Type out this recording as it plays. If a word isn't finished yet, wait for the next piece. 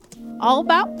All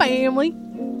about family.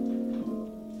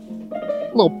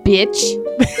 Little bitch.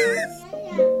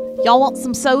 Y'all want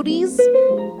some sodies?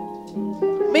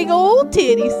 Big old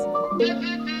titties.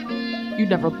 You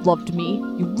never loved me,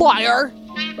 you liar.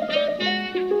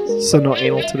 So no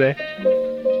anal today.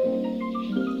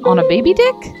 On a baby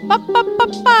dick?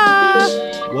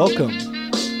 Ba-ba-ba-ba. Welcome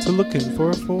to Looking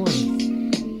for a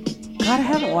Foreign. God, I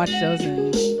haven't watched those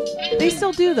they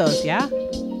still do those, yeah?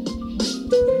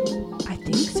 I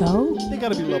think so. They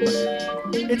gotta be low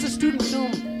budget. It's a student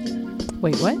film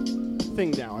Wait, what?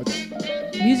 thing now, I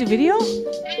bet. Music video?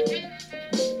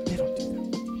 They don't do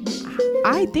that.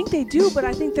 I think they do, but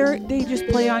I think they just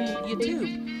play on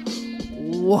YouTube.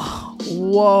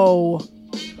 Whoa.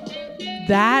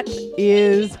 That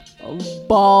is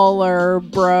baller,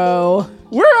 bro.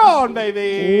 We're on,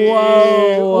 baby!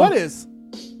 Whoa. What is?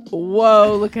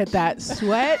 Whoa, look at that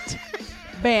sweat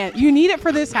band. You need it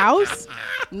for this house?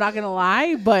 I'm not going to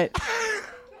lie, but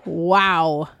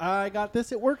wow. I got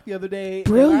this at work the other day.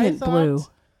 Brilliant and I thought, blue.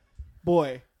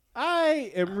 Boy,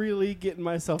 I am really getting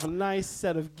myself a nice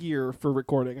set of gear for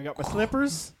recording. I got my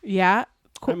slippers. Yeah.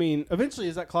 I mean, eventually,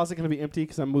 is that closet going to be empty?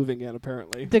 Because I'm moving in,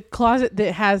 apparently. The closet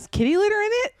that has kitty litter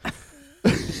in it?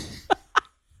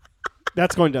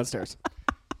 That's going downstairs.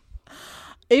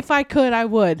 If I could, I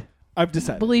would. I've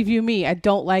decided. Believe you me, I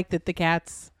don't like that the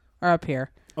cats are up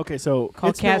here. Okay, so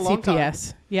Called it's been Cat a long CPS.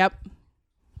 time. Yep.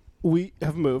 We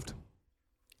have moved.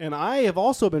 And I have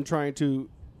also been trying to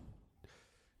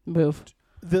Moved.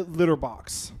 the litter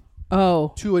box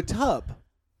Oh. to a tub.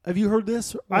 Have you heard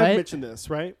this? What? I've mentioned this,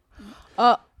 right?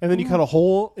 Uh, And then you cut a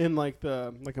hole in like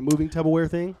a moving Tupperware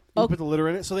thing. You Oh. put the litter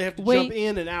in it, so they have to Wait. jump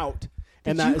in and out.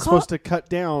 And Did that you is call- supposed to cut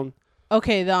down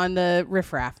okay, on the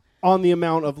riffraff. on the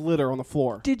amount of litter on the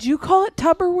floor. Did you call it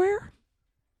Tupperware?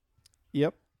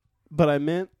 Yep. But I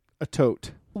meant a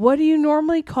tote. What do you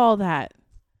normally call that?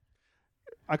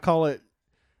 I call it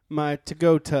my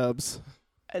to-go tubs.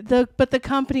 But the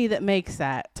company that makes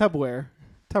that. Tupperware.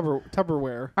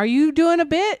 Tupperware. Are you doing a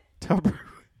bit?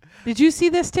 Did you see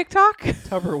this TikTok?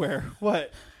 Tupperware.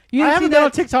 What? You I didn't haven't see been on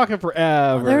that? TikTok in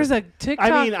forever. There's a TikTok.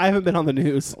 I mean, I haven't been on the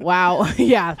news. Wow.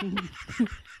 Yeah.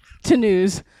 To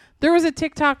news. There was a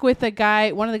TikTok with a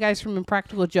guy, one of the guys from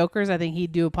Impractical Jokers. I think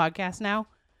he'd do a podcast now.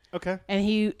 Okay.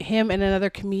 And him and another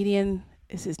comedian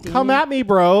is his name. Come at me,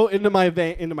 bro. Into my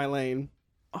lane.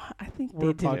 Oh, I think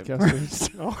We're they did it podcasters.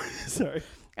 first. Oh, sorry.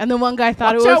 And the one guy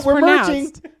thought Watch it was out, we're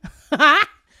pronounced.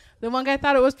 The one guy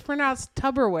thought it was pronounced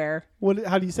Tupperware. What?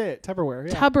 How do you say it? Tupperware.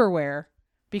 Yeah. Tupperware,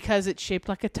 because it's shaped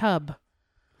like a tub.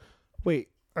 Wait,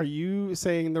 are you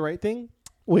saying the right thing?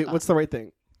 Wait, what's the right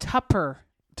thing? Tupper.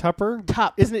 Tupper?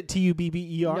 Tup. Isn't it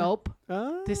Tubber? Nope.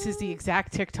 Oh, This is the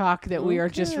exact TikTok that we are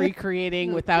just Okay.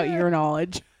 recreating without Okay. your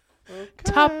knowledge.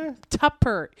 okay.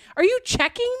 Tupper. Are you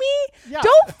checking me? Yeah.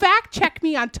 Don't fact check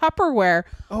me on Tupperware.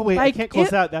 Oh, wait, Like, I can't close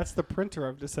it- that. That's the printer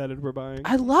I've decided we're buying.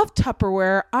 I love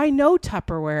Tupperware. I know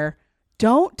Tupperware.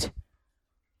 Don't.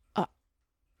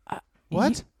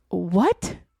 What?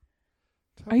 What?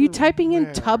 Are you typing in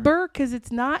Tupperware. tubber? Because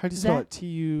it's not How do you spell that. it?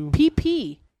 T-U...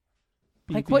 PP.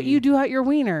 Like what you do out your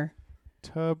wiener.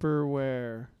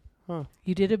 Tupperware. Huh.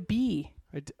 You did a B.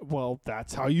 Well,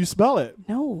 that's how you spell it.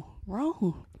 No,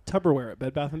 wrong. Tupperware at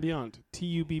Bed Bath & Beyond.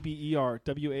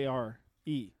 Tubberware.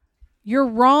 You're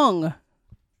wrong.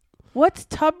 What's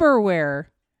Tupperware?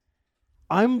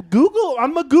 I'm a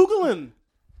Googling.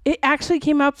 It actually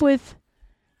came up with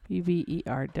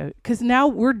BBER. Because now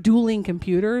we're dueling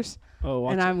computers. Oh,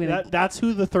 And I'm gonna- that's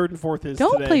who the third and fourth is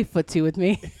Don't today. play footsie with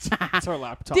me. It's our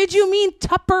laptop. Did you mean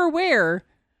Tupperware?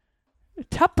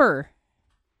 Tupper.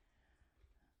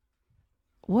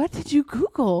 What did you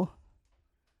Google?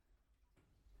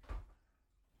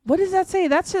 What does that say?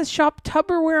 That says shop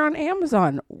Tupperware on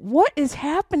Amazon. What is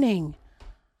happening?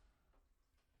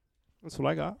 That's what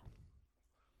I got.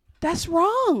 That's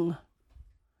wrong.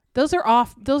 Those are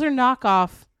off. Those are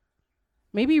knockoff.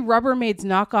 Maybe Rubbermaid's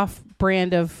knockoff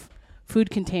brand of food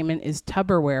containment is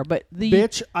Tupperware, but the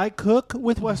Bitch, I cook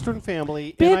with Western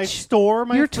Family and I Bitch, store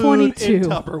my you're food 22. in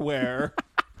Tupperware.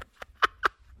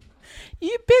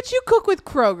 you bitch, you cook with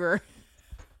Kroger.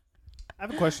 I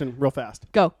have a question real fast.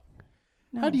 Go.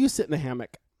 No. How do you sit in a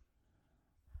hammock?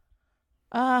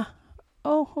 Oh,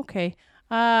 okay.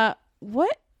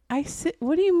 What?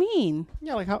 What do you mean?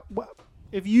 Yeah, like how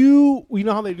if you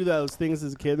know how they do those things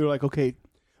as a kid, they're like, okay,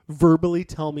 verbally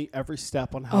tell me every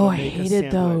step on how Oh, to I make a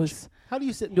hated sandwich. those. How do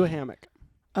you sit into a hammock?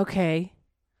 Okay.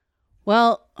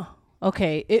 Well,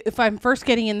 okay. If I'm first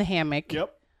getting in the hammock,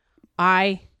 Yep.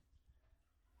 I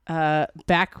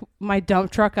back my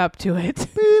dump truck up to it.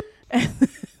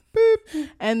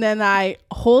 And then I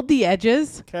hold the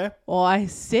edges Okay. while I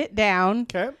sit down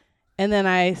Okay. and then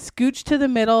I scooch to the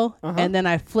middle, Uh-huh. and then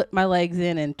I flip my legs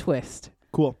in and twist.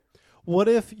 Cool. What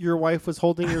if your wife was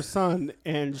holding your son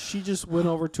and she just went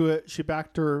over to it, she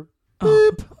backed her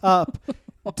boop up,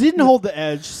 didn't hold the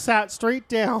edge, sat straight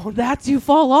down. That's you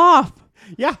fall off.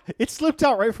 Yeah, it slipped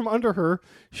out right from under her.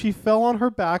 She fell on her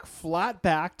back, flat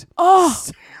backed. Oh.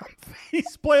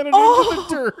 Face planted into the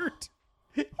dirt.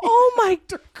 Oh my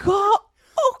God.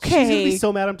 She's gonna Okay. be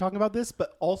so mad I'm talking about this,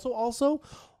 but also,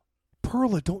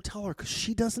 Perla, don't tell her because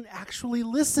she doesn't actually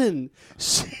listen.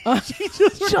 She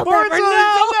just She'll records never it.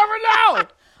 know. She'll never know.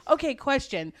 Okay,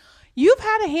 question. You've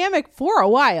had a hammock for a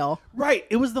while. Right.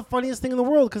 It was the funniest thing in the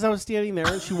world because I was standing there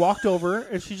and she walked over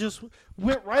and she just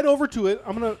went right over to it.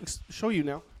 I'm going to show you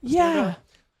now. Stand Yeah. up.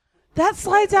 That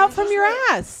slides out from your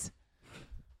ass.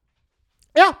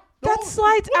 Yeah. That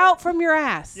slides out from your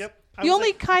ass. Yep. I The was only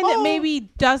like, kind that "Oh." maybe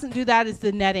doesn't do that is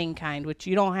the netting kind, which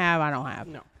you don't have, I don't have.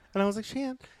 No. And I was like,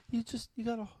 Shan, you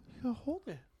gotta hold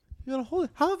it. You gotta hold it.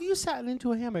 How have you sat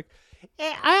into a hammock?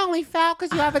 I only fell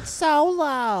because you have it so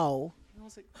low. And I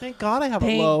was like, thank God I have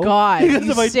it low. Thank God. Because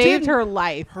You if I saved didn't, her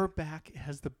life. her back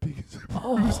has the biggest.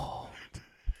 Oh.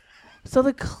 So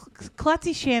the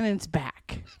klutzy Shannon's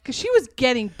back. Because she was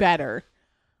getting better.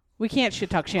 We can't shit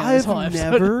talk Shannon this whole I've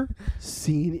episode. never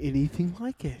seen anything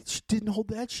like it. She didn't hold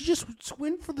that. She just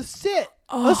went for the sit.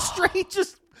 Oh. A straight,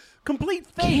 just complete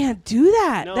fake. Can't do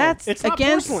that. No, That's it's not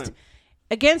porcelain.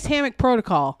 against hammock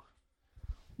protocol.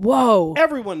 Whoa.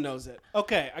 Everyone knows it.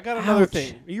 Okay, I got another Ouch.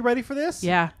 thing. Are you ready for this?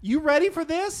 Yeah. You ready for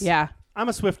this? Yeah. I'm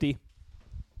a Swiftie.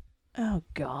 Oh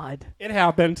God. It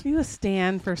happened. You a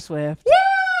stand for Swift.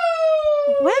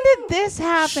 Woo! When did this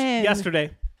happen?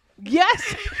 Yesterday.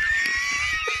 Yes.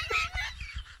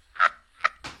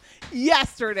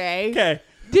 Yesterday. Okay.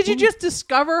 Did you just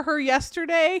discover her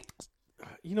yesterday?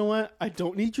 You know what? I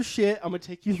don't need your shit. I'm going to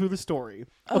take you through the story.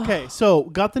 Okay, so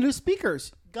got the new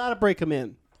speakers. Got to break them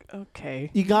in. Okay.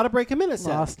 You got to break them in, it said.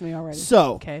 Lost me already.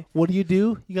 So, Okay. what do?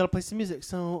 You got to play some music.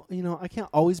 So, I can't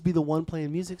always be the one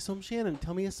playing music. So, I'm Shannon,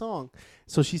 tell me a song.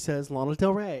 So, she says Lana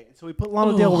Del Rey. So, we put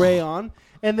Lana Del Rey on.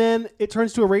 And then it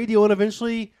turns to a radio. And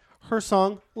eventually, her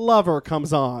song, Lover,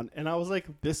 comes on. And I was like,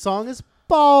 this song is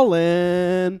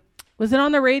ballin'. Was it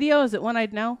on the radio? Is it one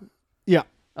I'd know? Yeah.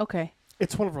 Okay.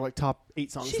 It's one of her, top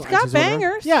 8 songs. She's So I got just wrote her.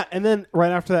 bangers. Yeah. And then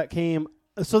right after that came...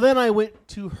 So then I went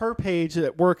to her page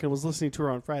at work and was listening to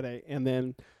her on Friday. And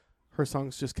then... her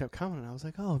songs just kept coming, and I was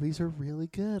like, "Oh, these are really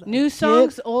good." New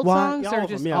songs, old songs, all or of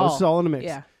just them. Yeah, all? it was all in a mix.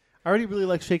 Yeah. I already really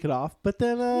like "Shake It Off," but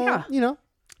then, Yeah.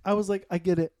 I was like, "I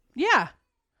get it. Yeah.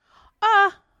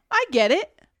 I get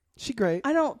it. She great."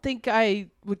 I don't think I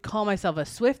would call myself a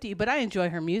Swiftie, but I enjoy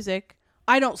her music.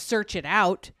 I don't search it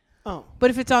out. Oh, But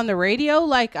if it's on the radio,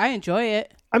 I enjoy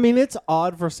it. I mean, it's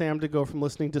odd for Sam to go from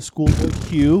listening to Schoolboy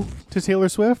Q to Taylor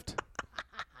Swift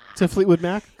to Fleetwood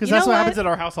Mac because You that's know what what? happens at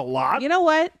our house a lot. You know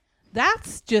what?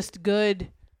 That's just good.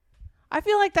 I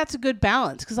feel like that's a good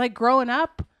balance because, growing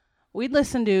up, we'd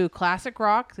listen to classic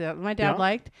rock that my dad Yeah.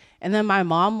 liked, and then my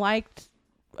mom liked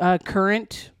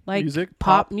current Music,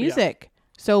 pop pop, yeah. music.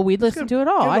 So we'd listen to it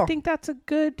all. Good I call. think that's a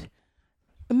good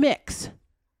mix.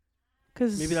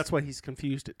 Cause Maybe that's why he's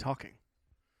confused at talking.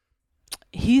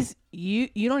 he's you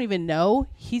don't even know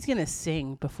he's gonna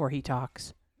sing before he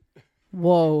talks.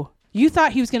 Whoa. You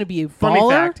thought he was gonna be a Funny baller?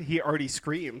 fact, he already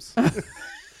screams.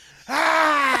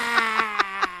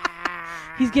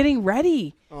 He's getting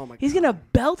ready. Oh my He's god! gonna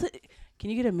belt it. Can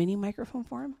you get a mini microphone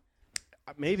for him?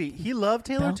 Maybe he loved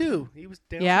Taylor Belt. too. He was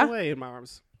dancing Yeah? away in my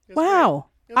arms. It was Wow.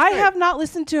 great. It was I great. have not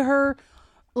listened to her.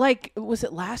 Was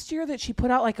it last year that she put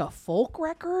out a folk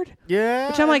record? Yeah,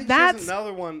 Which I'm I like, think she has that's-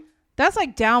 another one. That's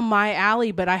down my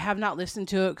alley, but I have not listened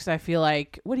to it because I feel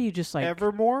what do you just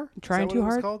Evermore. Is trying that too what it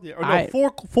was hard? called? Yeah. Or no,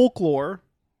 folklore.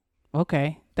 Okay,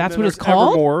 And that's then what it's there's called.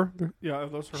 Evermore. Yeah,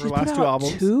 those are her She's last put two out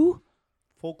albums. Two?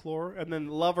 Folklore, and then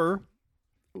Lover,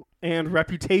 and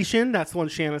Reputation. That's the one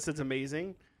Shannon said's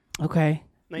amazing. Okay.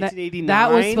 1989.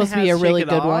 That was supposed to be a has really Shake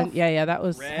It good one. Off. Yeah, that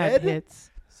was had Red.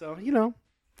 hits. So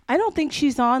I don't think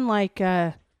she's on I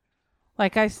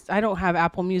don't have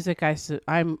Apple Music.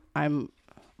 I'm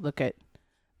look at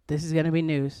this is gonna be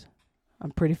news.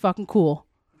 I'm pretty fucking cool,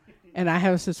 and I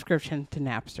have a subscription to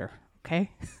Napster.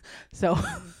 Okay, so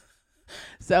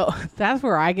that's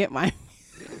where I get my.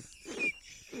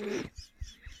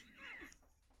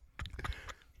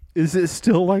 Is it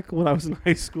still like when I was in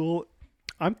high school?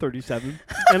 I'm 37,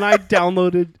 and I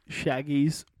downloaded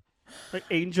Shaggy's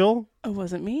Angel. Oh,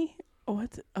 wasn't me.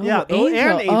 What's it? Oh, Yeah, Angel.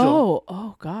 and Angel.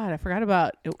 Oh God, I forgot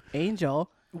about Angel.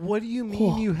 What do you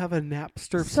mean you have a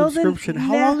Napster So then subscription?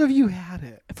 How long have you had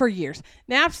it? For years.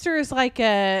 Napster is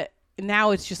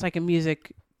now it's just a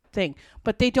music thing,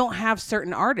 but they don't have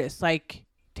certain artists.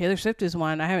 Taylor Swift is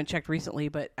one. I haven't checked recently,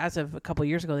 but as of a couple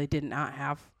years ago, they did not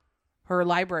have her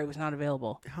library was not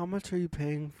available. How much are you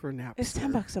paying for Napster? It's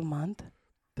 $10 a month.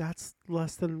 That's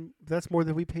more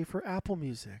than we pay for Apple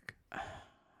Music.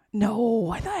 No,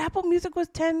 I thought Apple Music was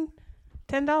 $10.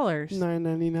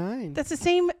 $9.99. That's the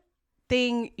same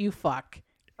thing. You fuck.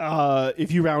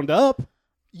 If you round up,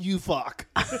 you fuck.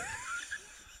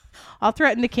 I'll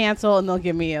threaten to cancel, and they'll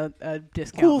give me a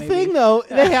discount. Cool maybe. thing though,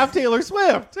 they have Taylor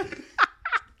Swift.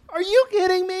 Are you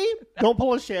kidding me? Don't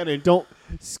pull a Shannon. Don't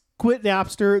quit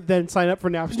Napster, then sign up for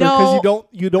Napster because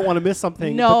you don't want to miss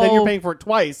something. No. But then you're paying for it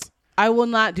twice. I will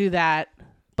not do that.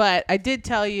 But I did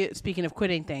tell you, speaking of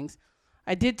quitting things,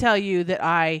 I did tell you that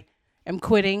I am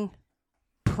quitting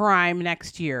Prime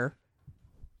next year.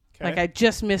 Okay. Like I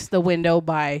just missed the window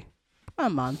by a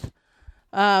month.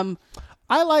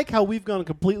 I like how we've gone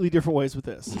completely different ways with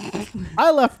this.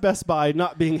 I left Best Buy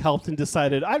not being helped and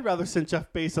decided I'd rather send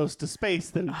Jeff Bezos to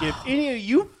space than give any of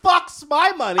you fucks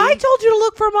my money. I told you to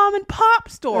look for mom and pop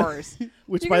stores.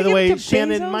 Which, You're by gonna the give it way, to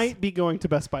Shannon Bezos? might be going to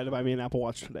Best Buy to buy me an Apple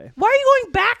Watch today. Why are you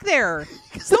going back there?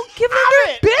 Don't give them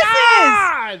their business.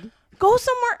 God! Go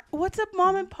somewhere. What's up,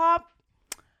 mom and pop?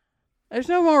 There's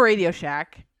no more Radio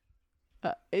Shack.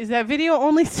 Is that video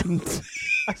only?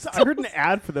 I heard an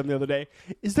ad for them the other day.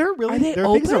 Is there really? Are they there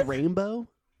things a open? rainbow?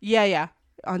 Yeah,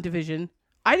 on Division.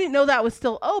 I didn't know that was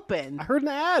still open. I heard an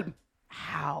ad.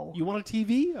 How? You want a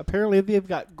TV? Apparently, they've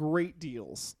got great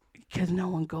deals. Because no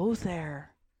one goes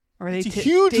there. Or they It's a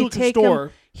huge looking take store.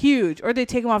 'em- huge. Or they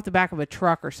take them off the back of a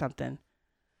truck or something.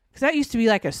 Because that used to be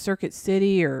like a Circuit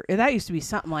City, or that used to be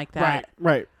something like that.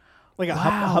 Right. Like a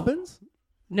Wow. Hubbins?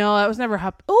 No, that was never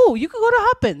Oh, you could go to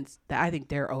Huppins. I think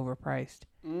they're overpriced.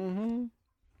 Mm-hmm.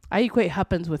 I equate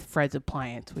Huppins with Fred's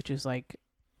Appliance, which is like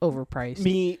overpriced.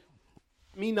 Me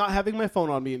not having my phone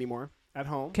on me anymore at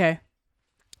home Okay.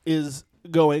 is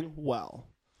going well.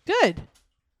 Good.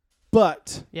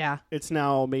 But Yeah. it's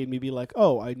now made me be like,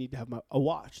 oh, I need to have a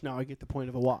watch. Now I get the point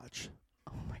of a watch.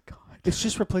 Oh my God. It's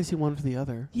just replacing one for the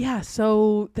other. Yeah,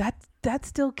 so that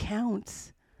still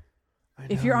counts. I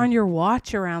If know. you're on your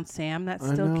watch around Sam, that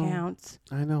I still know. counts.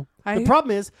 I know. The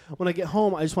problem is when I get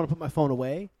home, I just want to put my phone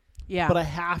away. Yeah. But I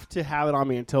have to have it on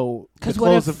me until the 'Cause what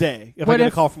close if- of day if I what get a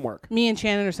if- call from work. Me and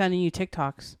Shannon are sending you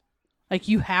TikToks. Like,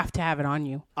 you have to have it on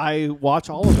you. I watch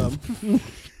all of them.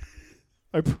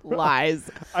 Lies.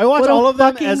 I watch What a all of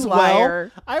them fucking as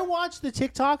liar. well. I watch the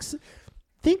TikToks.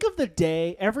 Think of the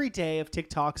day, every day of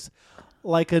TikToks,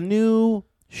 like a new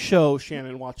show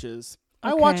Shannon watches.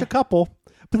 I watch Okay. a couple,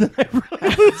 but then I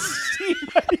really lose steam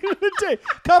by the end of the day.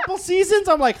 Couple seasons,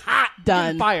 I'm like, hot,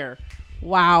 Done. fire.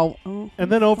 Wow.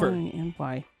 And then over. Fine, and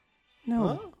why? No.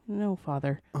 Huh? No,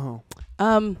 Father. Oh.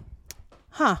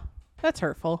 Huh. That's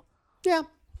hurtful. Yeah.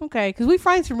 Okay, because we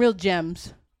find some real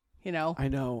gems, you know. I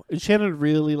know. And Shannon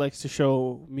really likes to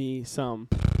show me some.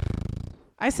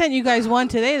 I sent you guys one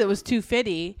today that was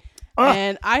 250,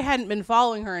 and I hadn't been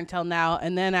following her until now,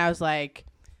 and then I was like,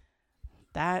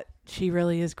 she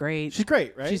really is great. She's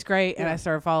great, right? She's great, and Yeah. I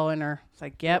started following her. It's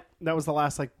like, yep. That was the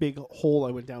last like big hole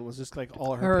I went down, was just like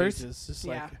all of her Hers? pages. Just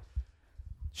Yeah. like,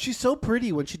 she's so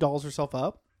pretty when she dolls herself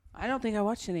up. I don't think I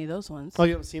watched any of those ones. Oh,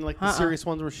 you haven't seen like the serious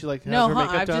ones where she like has No, her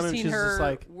makeup I've done just and seen she's her. just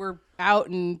like, We're out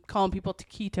and calling people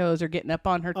taquitos or getting up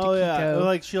on her taquito. oh yeah,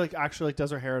 like she like actually like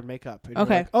does her hair and makeup. And you're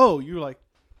Okay. like, oh, you're like,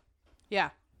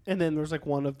 Yeah. and then there's like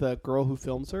one of the girl who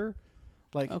films her,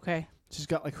 like Okay. she's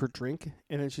got like her drink,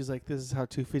 and then she's like, this is how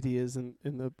 250 is in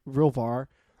the real bar,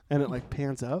 and it like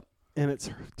pans up, and it's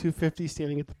her 250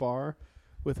 standing at the bar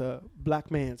with a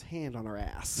black man's hand on her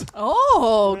ass.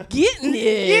 Oh, getting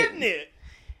it. Getting it.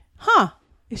 Huh.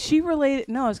 Is she related?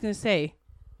 No, I was going to say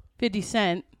 50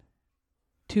 Cent,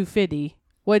 250.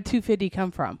 Where'd 250 come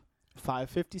from?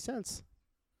 5.50 cents.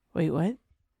 Wait, what?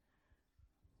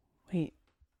 Wait.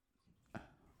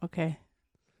 Okay.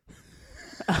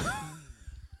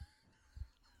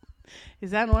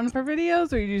 Is that in one of her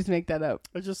videos, or you just make that up?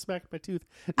 I just smacked my tooth.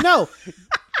 No,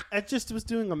 I just was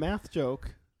doing a math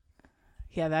joke.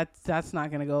 Yeah, that's not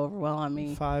going to go over well on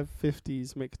me.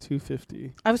 550s make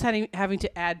 250. I was having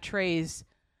to add trays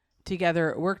together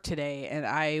at work today, and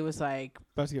I was like,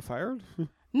 About to get fired?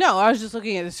 no, I was just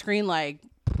looking at the screen like,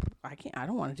 I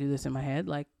don't want to do this in my head.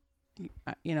 Like,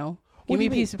 you know, What give do me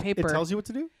you a piece of mean? paper. It tells you what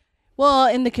to do? Well,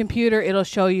 in the computer, it'll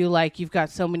show you like you've got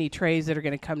so many trays that are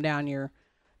going to come down your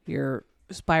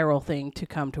spiral thing to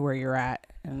come to where you're at,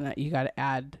 and that you got to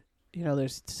add. You know,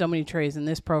 there's so many trays in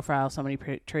this profile, so many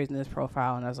trays in this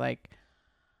profile, and I was like,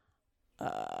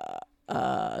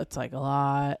 it's like a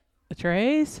lot of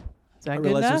trays. Is that I good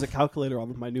realized enough? there's a calculator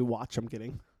on my new watch I'm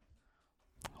getting.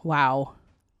 Wow.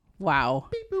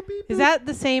 Beep, boop, beep, Is boop. that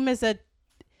the same as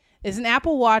Is an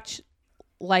Apple Watch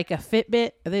like a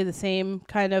Fitbit? Are they the same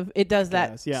kind of? It does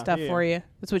that Yes, yeah, stuff yeah, for you.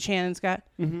 That's what Shannon's got.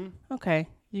 Mm-hmm. Okay,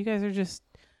 you guys are just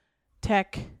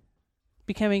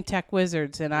becoming tech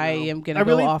wizards, and I No. am going I to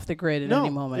go really- off the grid at any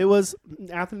moment. It was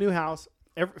at the new house.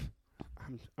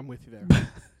 I'm with you there.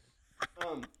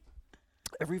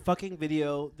 Every fucking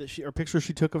video or picture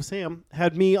she took of Sam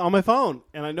had me on my phone,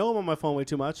 and I know I'm on my phone way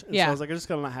too much. And so Yeah. I was like, I just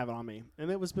gotta not have it on me, and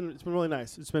it's been really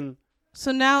nice. It's been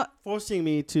So now, not forcing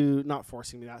me.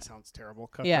 That sounds terrible.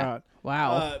 Cut yeah, that out.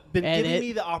 wow, Been Edit. giving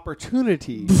me the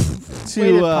opportunity Way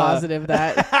to to positive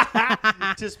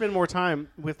that. to spend more time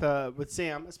with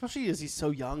Sam, especially as he's so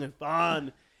young and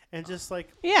fun, and just like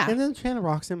Yeah. And then Shannon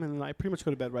rocks him, and I pretty much go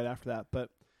to bed right after that.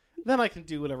 But then I can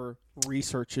do whatever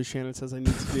research Shannon says I need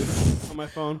to do on my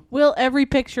phone. Will every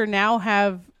picture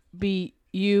now be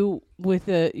you with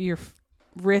your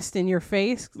wrist in your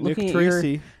face, looking Nick at your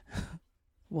Tracy.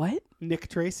 what? Nick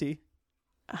Tracy.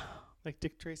 Like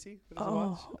Dick Tracy? What does he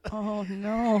watch? Oh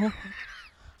no!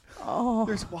 Oh,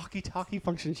 There's walkie-talkie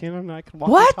function, Shannon, and I can What?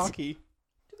 walkie-talkie.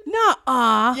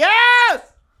 nuh-uh. Yes!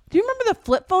 Do you remember the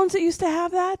flip phones that used to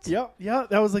have that? Yep, yeah,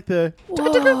 that was like the...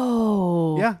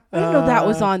 Whoa! Yeah. I didn't know that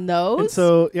was on those. And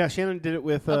so, yeah, Shannon did it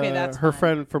with Okay, that's her fun.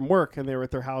 friend from work, and they were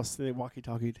at their house, and they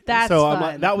walkie-talkied. That's so I'm fun.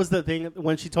 like, that was the thing.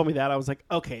 When she told me that, I was like,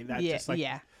 okay,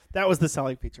 yeah. that was the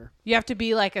selling feature. You have to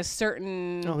be like a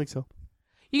certain. I don't think so.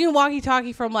 You can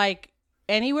walkie-talkie from like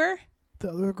anywhere. The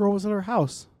other girl was in her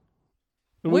house.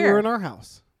 And we Where? were in our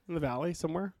house in the valley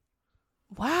somewhere.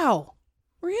 Wow,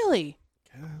 really?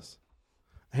 Yes.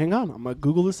 Hang on, I'm gonna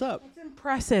Google this up. That's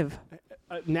impressive.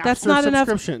 Napster That's not enough.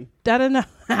 subscription. Not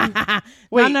enough. not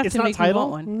Wait, enough it's to not make me Tidal?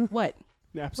 want one. What?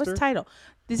 Napster. What's Tidal?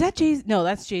 Is that Jay's? No,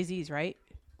 that's Jay-Z's, right?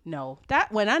 No,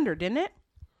 that went under, didn't it?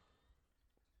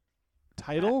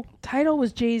 Tidal? Tidal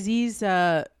was Jay-Z's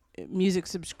music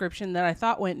subscription that I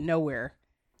thought went nowhere.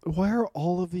 Why are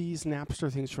all of these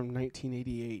Napster things from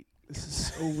 1988? This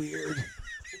is so weird.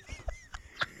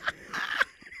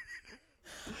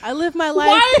 I live my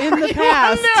life in the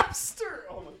past. Napster?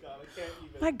 Oh my god, I can't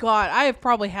even. My God, I have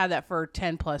probably had that for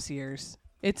 10 plus years.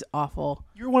 It's awful.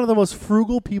 You're one of the most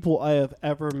frugal people I have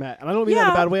ever met. And I don't mean that in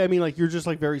a Yeah. bad way. I mean, like, you're just,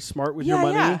 like, very smart with your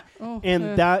money. Yeah. Oh,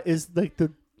 And that is, like,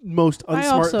 the most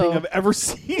unsmart also- thing I've ever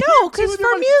seen. no, because With for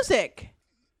your money. music.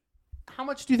 How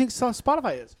much do you think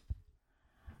Spotify is?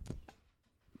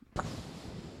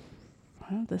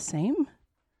 The same.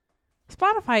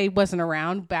 Spotify wasn't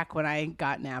around back when I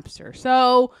got Napster.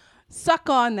 So suck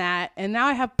on that. And now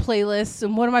I have playlists.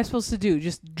 And what am I supposed to do?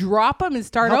 Just drop them and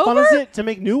start How over? fun is it to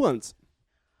make new ones?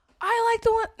 I like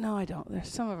the one. No, I don't. There's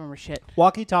some of them are shit.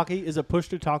 Walkie-talkie is a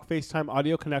push-to-talk FaceTime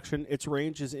audio connection. Its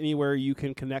range is anywhere you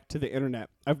can connect to the internet.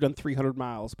 I've done 300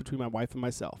 miles between my wife and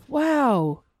myself.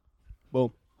 Wow.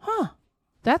 Boom. Huh.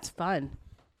 That's fun.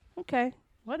 Okay.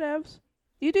 Whatevs.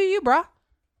 You do you, brah.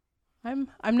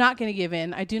 I'm not going to give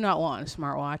in. I do not want a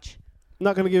smartwatch. I'm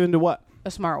not going to give into what? A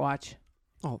smartwatch.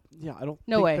 Oh, yeah, I don't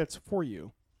No think way. that's for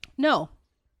you. No.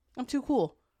 I'm too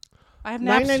cool. I have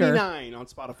Napster. $9.99 on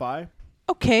Spotify.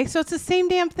 Okay, so it's the same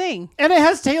damn thing. And it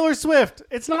has Taylor Swift.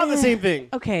 It's not the same thing.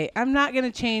 Okay, I'm not going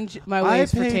to change my I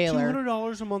ways for pay Taylor.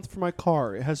 $200 a month for my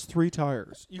car. It has 3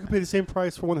 tires. You can pay the same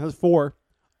price for one that has 4.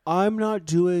 I'm not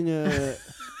doing it.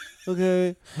 Okay.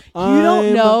 You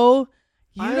don't know.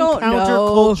 You I'm don't know.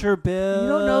 counterculture, bitch. You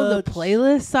don't know the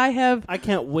playlists I have. I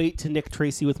can't wait to Nick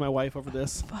Tracy with my wife over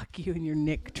this. Fuck you and your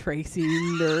Nick Tracy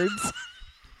nerds.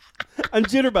 On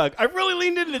Jitterbug. I really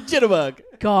leaned into Jitterbug.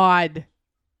 God.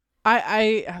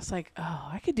 I was like, oh,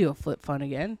 I could do a flip phone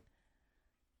again.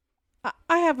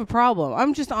 I have a problem.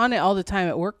 I'm just on it all the time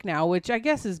at work now, which I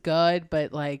guess is good,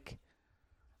 but like,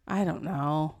 I don't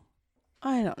know.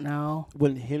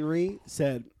 When Henry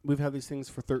said, we've had these things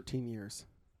for 13 years.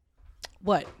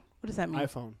 What? What does that mean?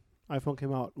 iPhone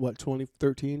came out, what,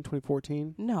 2013,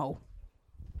 2014? No.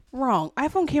 Wrong.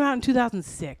 iPhone came out in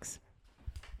 2006.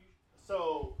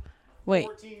 So, Wait.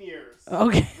 14 years.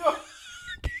 Okay.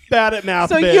 Bad at math,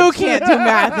 So bitch. you can't do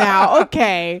math now.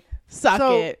 Okay. Suck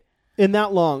So- it. In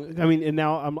that long, I mean, and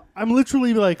now I'm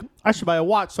literally like, I should buy a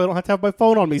watch so I don't have to have my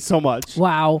phone on me so much.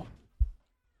 Wow.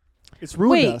 It's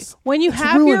ruined Wait, us. when you It's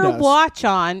have ruined your us. watch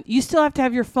on, you still have to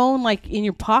have your phone like in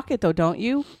your pocket though, don't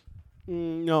you?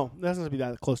 No, it doesn't have to be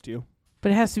that close to you.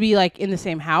 But it has to be like in the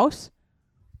same house.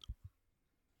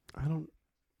 I don't.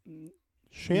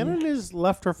 Shannon has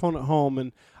left her phone at home,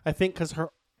 and I think because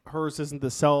hers isn't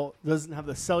doesn't have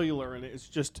the cellular in it. It's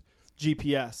just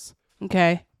GPS.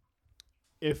 Okay.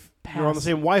 If you're on the Pass.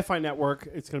 same Wi-Fi network,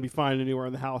 it's going to be fine anywhere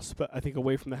in the house. But I think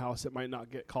away from the house, it might not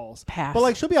get calls. Pass. But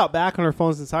like she'll be out back on her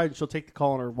phone's inside, and she'll take the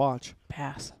call on her watch.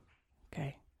 Pass.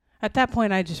 Okay. At that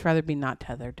point, I'd just rather be not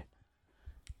tethered.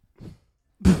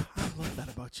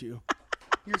 about you.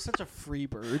 You're such a free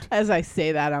bird. As I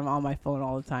say that, I'm on my phone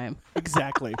all the time.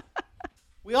 Exactly.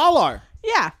 We all are.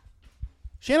 Yeah.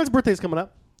 Shannon's birthday's coming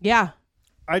up. Yeah.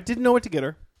 I didn't know what to get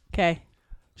her. Okay.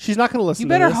 She's not going to listen You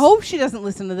to better this. hope she doesn't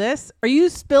listen to this. Are you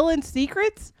spilling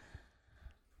secrets?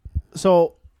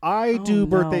 So I Oh, do no.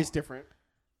 birthdays different.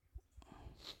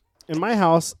 In my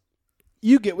house,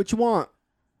 you get what you want.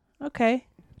 Okay.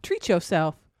 Treat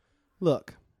yourself.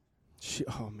 Look.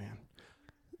 Oh, man.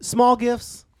 Small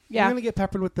gifts. Yeah. I'm going to get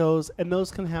peppered with those, and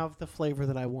those can have the flavor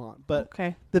that I want. But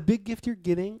Okay. the big gift you're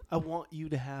getting, I want you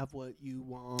to have what you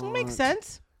want. That makes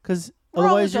sense. Because We're all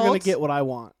otherwise you're going to adults. get what I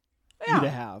want Yeah. you to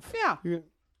have. Yeah.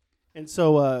 And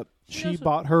so She she knows what-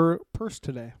 bought her purse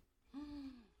today.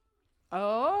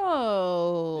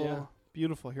 Oh. Yeah.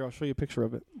 Beautiful. Here, I'll show you a picture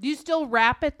of it. Do you still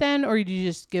wrap it then, or do you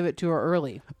just give it to her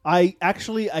early? I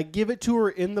give it to her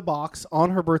in the box on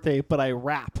her birthday, but I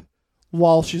wrap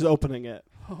while she's opening it.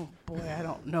 Oh boy, I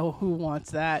don't know who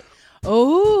wants that.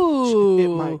 Oh, It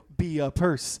might be a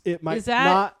purse. It might Is that-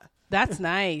 not. that's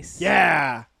nice.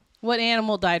 Yeah. What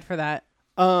animal died for that?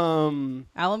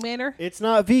 Alligator? It's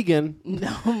not vegan.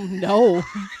 No.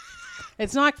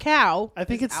 It's not cow. I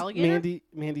think it's alligator.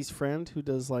 Mandy's friend who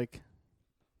does like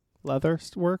leather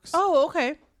works. Oh,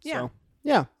 okay. Yeah. So,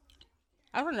 yeah.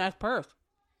 I have a nice purse.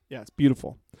 Yeah, it's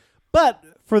beautiful. But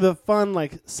for the fun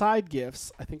like side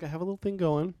gifts, I think I have a little thing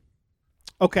going.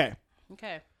 Okay.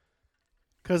 Okay.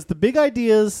 Because the big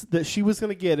ideas that she was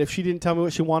going to get, if she didn't tell me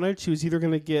what she wanted, she was either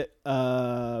going to get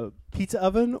a pizza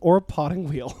oven or a potting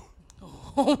wheel.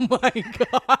 Oh my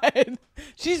God.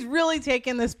 She's really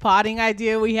taken this potting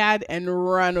idea we had and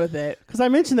run with it. Because I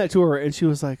mentioned that to her, and she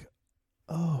was like,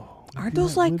 "Oh, Aren't maybe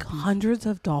those that like would be hundreds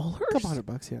of dollars? a couple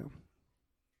 $100, yeah."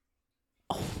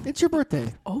 Oh, it's your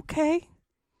birthday. Okay.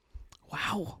 Wow.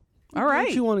 All What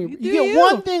right. you want? You You do get you.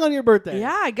 one thing on your birthday.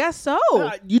 Yeah, I guess so.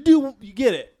 You do. You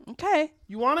get it. Okay.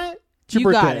 You want it? It's your You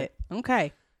birthday. got it.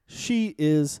 Okay. She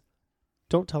is.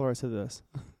 Don't tell her I said this.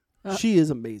 Uh, She is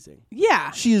amazing.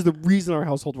 Yeah. She is the reason our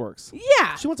household works.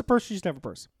 Yeah. She wants a purse. She should have a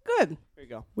purse. Good. There you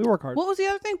go. We work hard. What was the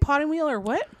other thing? Potting wheel or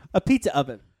what? A pizza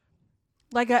oven.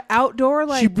 Like an outdoor,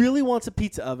 like She really wants a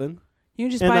pizza oven. you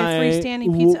can just and buy a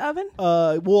freestanding pizza oven?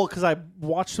 Well, because I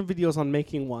watched some videos on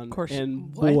making one. Of course.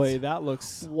 And What? boy, that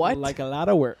looks What? like a lot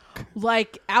of work.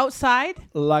 Like outside?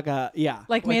 Like a, yeah.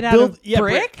 Like made out of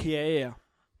brick? Yeah.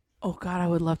 Oh God, I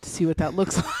would love to see what that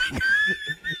looks like.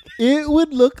 It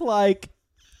would look like,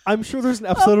 I'm sure there's an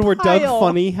episode where Doug pile.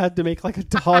 Funny had to make like a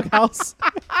doghouse.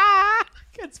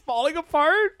 It's falling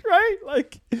apart, right?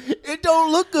 Like, it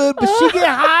don't look good, but she get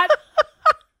hot.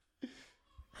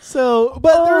 So,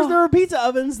 but there are pizza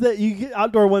ovens that you get,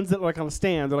 outdoor ones that are like on a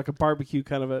stand. They're like a barbecue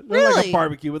kind of a. They're like Really? a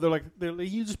barbecue, but they're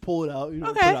like you just pull it out, put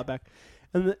Okay. it out back,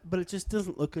 but it just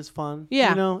doesn't look as fun. Yeah.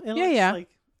 You know? And Yeah, it's yeah. Like,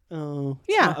 oh,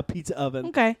 it's Yeah. not a pizza oven.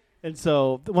 Okay. And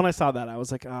so when I saw that, I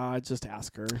was like, just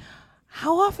ask her.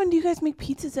 How often do you guys make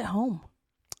pizzas at home?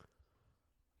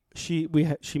 She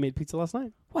made pizza last night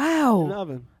in the Wow.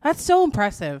 oven. That's so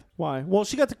impressive. Why? Well,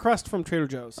 she got the crust from Trader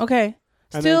Joe's. Okay.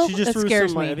 And Still, then she just that threw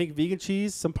scares some, me. I think, vegan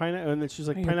cheese, some pineapple, and then she's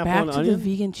like, Are you pineapple back and to onion. the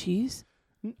vegan cheese?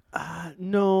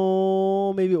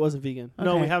 No, maybe it wasn't vegan.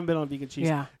 No, Okay. we haven't been on vegan cheese.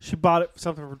 Yeah. She bought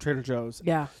something from Trader Joe's.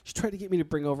 Yeah. She tried to get me to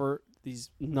bring over these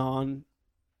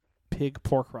non-pig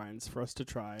pork rinds for us to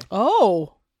try,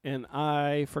 Oh. and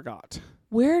I forgot.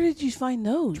 Where did you find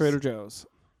those? Trader Joe's.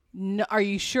 No, are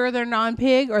you sure they're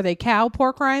non-pig? Are they cow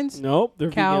pork rinds? Nope,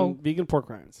 they're Cow. vegan pork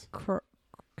rinds.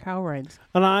 Cow rinds.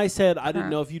 And I said I didn't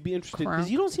know if you'd be interested because Crap.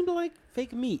 you don't seem to like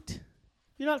fake meat.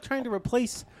 You're not trying to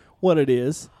replace what it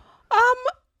is.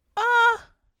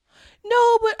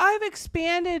 No, but I've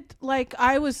expanded. Like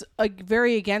I was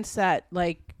very against that,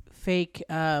 like fake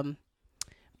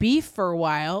beef for a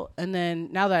while, and then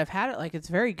now that I've had it, like it's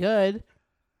very good.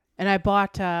 And I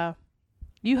bought.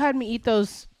 You had me eat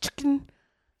those chicken.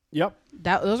 Yep.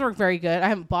 Those were very good. I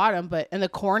haven't bought them, but and the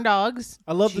corn dogs.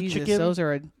 I love the Jesus, chicken. Those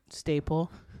are a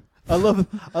staple. I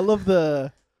love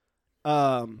the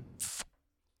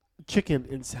chicken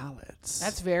in salads.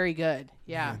 That's very good.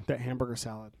 Yeah. Man, that hamburger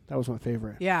salad. That was my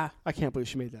favorite. Yeah. I can't believe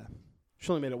she made that. She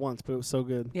only made it once, but it was so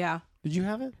good. Yeah. Did you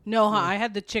have it? No, I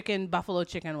had the buffalo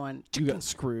chicken one. You got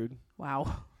screwed.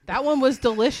 Wow. That one was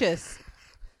delicious.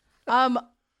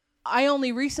 I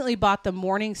only recently bought the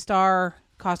Morningstar.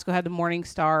 Costco had the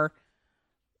Morningstar.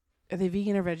 Are they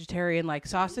vegan or vegetarian? Like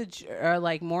sausage or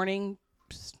like morning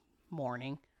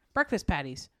breakfast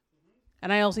patties.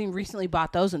 And I also recently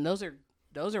bought those, and those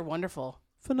are wonderful.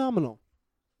 Phenomenal.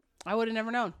 I would have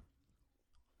never known.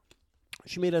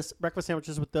 She made us breakfast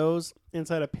sandwiches with those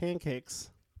inside of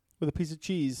pancakes with a piece of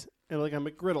cheese and like a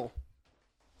McGriddle.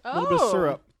 A little bit of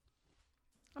syrup.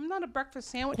 I'm not a breakfast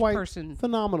sandwich Quite person.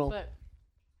 phenomenal. But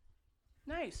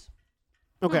nice.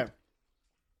 Okay.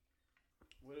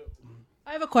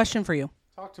 I have a question for you.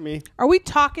 Talk to me. Are we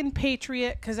talking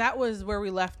Patriot? Because that was where we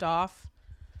left off.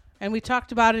 And we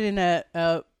talked about it in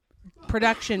a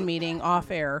production meeting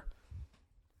off air.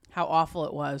 How awful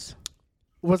it was.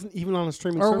 It wasn't even on a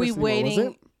streaming Or service are we anymore, waiting?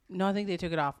 was it? No, I think they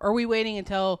took it off. Are we waiting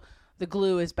until the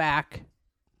glue is back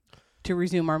to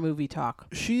resume our movie talk?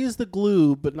 She is the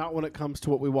glue, but not when it comes to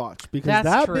what we watch. Because That's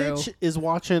that true. bitch is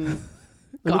watching...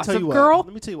 Let me Gossip tell you what. Girl?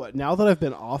 Let me tell you what. Now that I've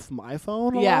been off my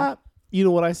phone a Yeah. lot, you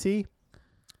know what I see?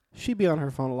 She'd be on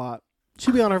her phone a lot.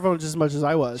 She'd be on her phone just as much as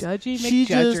I was. Judgy She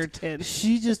McJudgerton.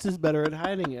 she just is better at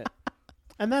hiding it.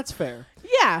 And that's fair.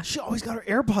 Yeah. She always got her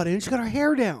AirPod in. She got her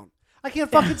hair down. I can't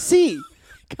fucking see.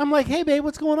 I'm like, hey, babe,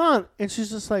 what's going on? And she's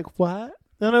just like, what?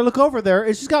 Then I look over there,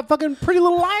 and she's got fucking Pretty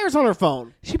Little Liars on her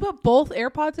phone. She put both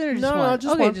AirPods in or just one? No,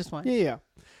 just okay, one. just one. Yeah.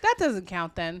 That doesn't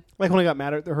count then. Like when I got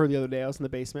mad at her the other day, I was in the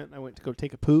basement, and I went to go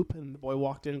take a poop, and the boy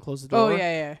walked in and closed the door. Oh,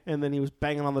 yeah. And then he was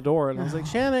banging on the door, and I was like,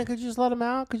 Shannon, could you just let him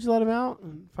out? Could you let him out?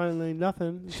 And finally,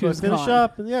 nothing. She So was I finished gone.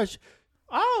 up, and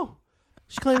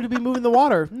she claimed to be moving the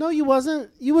water. No, you wasn't.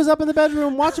 You was up in the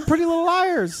bedroom watching Pretty Little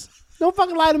Liars. Don't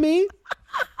fucking lie to me.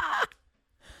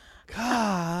 God.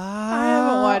 I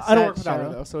haven't watched I don't that work without her,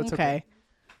 show. though, so it's okay.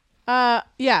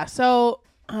 Yeah, so,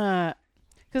 because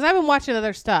I've been watching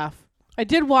other stuff. I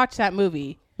did watch that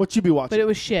movie, What you be watching? but it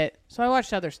was shit. So I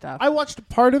watched other stuff. I watched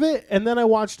part of it, and then I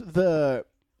watched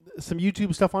some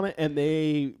YouTube stuff on it, and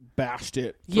they bashed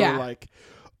it. For Yeah. like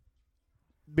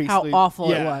How basically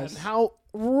awful it yeah, was. and how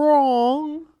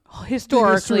wrong the history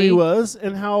Historically. was,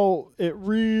 and how it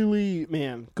really,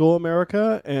 man, go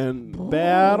America, and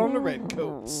bad on the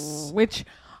redcoats. Which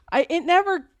I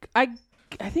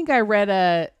think I read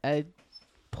a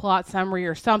plot summary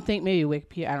or something, maybe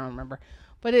Wikipedia, I don't remember.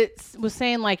 But it was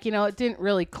saying like, it didn't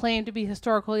really claim to be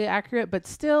historically accurate, but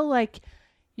still like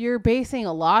you're basing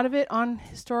a lot of it on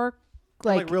historic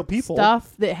like real people.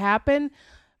 stuff that happened.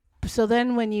 So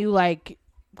then when you like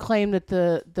claim that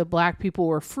the black people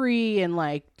were free and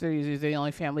like they're the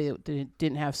only family that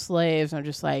didn't have slaves, I'm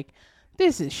just like,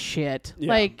 this is shit. Yeah.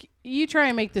 Like you try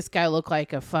and make this guy look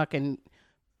like a fucking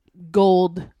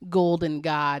golden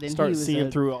god, and Start he was seeing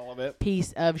a through all of it.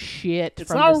 piece of shit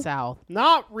It's from not- the South.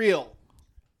 Not real.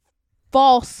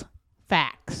 False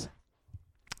facts.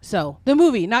 So the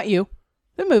movie, not you,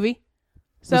 the movie.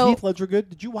 So Was Heath Ledger good?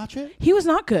 Did you watch it he was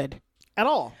not good. at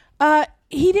all?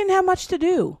 He didn't have much to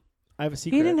do. I have a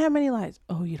secret. He didn't have many lines.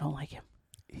 Oh, you don't like him.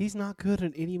 He's not good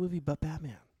in any movie but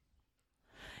Batman.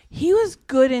 He was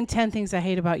good in 10 Things I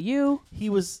Hate About You. He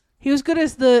was. He was good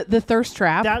as the thirst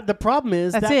trap. That the problem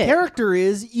is That's that it. character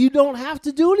is you don't have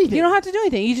to do anything. You don't have to do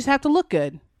anything. You just have to look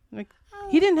good. Like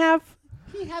he didn't have.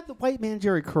 He had the white man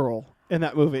Jerry curl in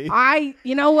that movie.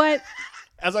 You know what?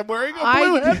 As I'm wearing a I-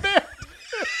 blue headband.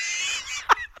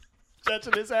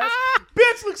 Judging his ass.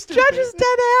 Bitch looks stupid. Judge's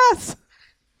dead ass.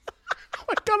 Oh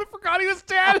my God, I forgot he was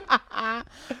dead.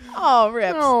 Oh,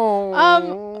 rips.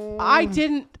 Oh. I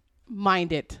didn't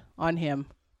mind it on him.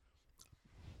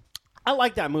 I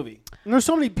like that movie. And there's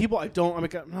so many people I don't.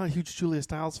 I'm not a huge Julia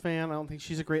Stiles fan. I don't think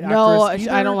she's a great No, actress.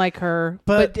 I either. don't like her.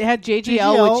 But But it had JGL,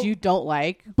 JGL, which you don't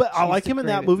like. But I She's like the him in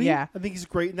that creative- movie. Yeah. I think he's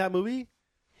great in that movie.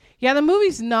 Yeah, the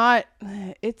movie's not.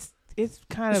 It's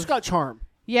kind It's of. got charm.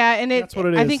 Yeah, and That's what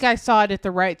it I is. think I saw it at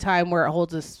the right time where it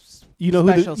holds a You know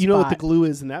special you know what the spot. glue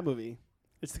is in that movie?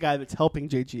 It's the guy that's helping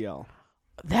JGL.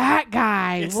 That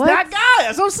guy. It's What? that guy.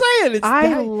 That's what I'm saying. It's I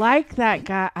that. like that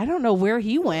guy. I don't know where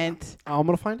he went. I'm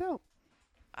gonna find out.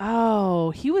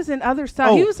 Oh, he was in other stuff.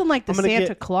 Oh, He was in like the I'm gonna Santa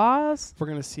get- Claus. We're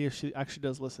gonna see if she actually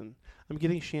does listen. I'm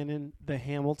getting Shannon the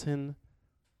Hamilton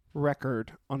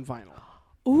record on vinyl.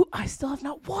 Ooh, I still have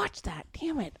not watched that.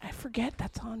 Damn it. I forget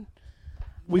that's on.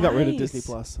 We got rid of Nice. Disney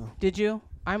Plus. So. Did you?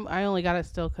 I only got it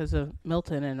still because of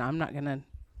Milton, and I'm not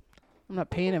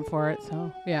paying him for it.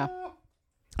 So yeah.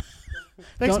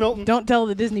 Thanks, don't, Milton. Don't tell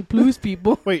the Disney Plus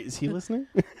people. Wait, is he listening?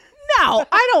 No,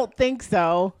 I don't think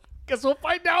so. Guess we'll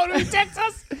find out when he texts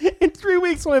us in 3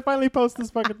 weeks when I finally post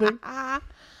this fucking thing.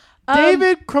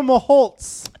 David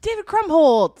Krumholtz. David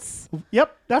Krumholtz.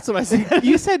 Yep, that's what I said.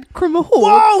 You said Krumholtz.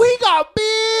 Whoa, he got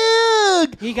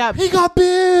big. He got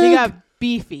big. he got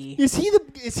beefy. Is he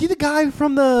the guy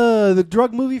from the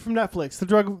drug movie from Netflix?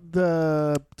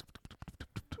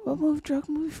 What drug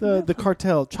movie? From The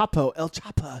cartel Chapo El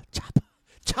Chapa.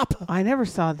 I never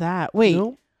saw that. Wait,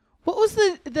 No? what was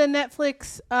the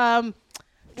Netflix drug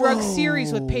Whoa.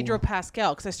 series with Pedro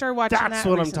Pascal? Because I started watching that. That's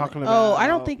what recently. I'm talking about. Oh, I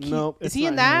don't think Nope, is it's he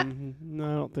in not that? him. No,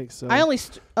 I don't think so. I only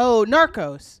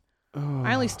Narcos. Oh.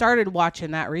 I only started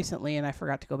watching that recently, and I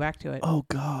forgot to go back to it. Oh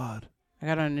God. I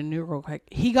got on a new real quick.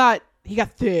 He got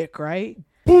thick, right?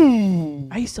 Boom.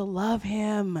 I used to love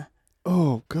him. I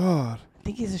Oh God.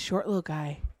 think he's a short little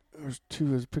guy. There's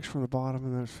a picture from the bottom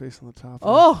and then there's face on the top.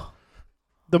 Oh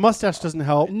The mustache doesn't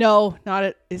help. no, not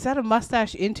it. Is that a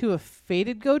mustache into a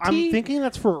faded goatee? I'm thinking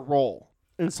that's for a role.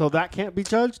 And so that can't be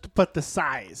judged, but the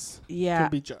size Yeah,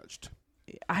 can be judged.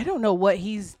 I don't know what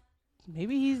he's.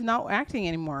 Maybe he's not acting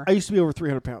anymore. I used to be over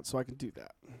 300 pounds, so I can do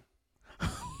that.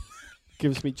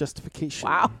 Gives me justification.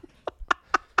 Wow.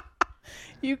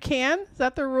 You can? Is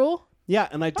that the rule? Yeah,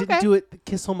 and I didn't Okay. do it the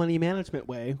Kissel Money Management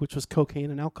way, which was cocaine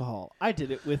and alcohol. I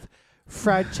did it with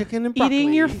fried chicken and broccoli.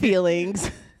 Eating your feelings.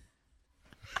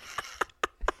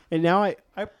 And now I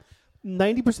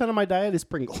 90% of my diet is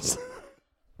Pringles.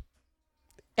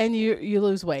 And you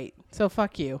lose weight. So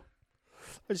fuck you.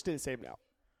 I just did the same now.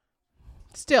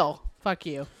 Still, fuck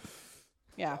you.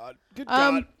 Yeah. God. Good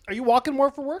God. Are you walking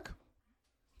more for work?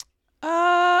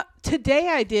 Today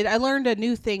I did. I learned a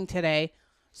new thing today.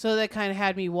 So that kind of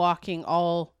had me walking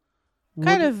all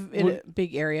kind of in a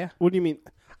big area. What do you mean?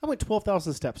 I went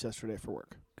 12,000 steps yesterday for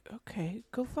work. Okay,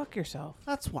 go fuck yourself.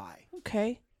 That's why.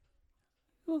 Okay.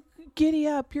 Well, giddy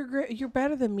up. You're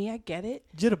better than me. I get it.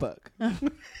 Jitterbug.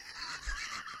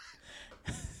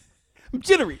 I'm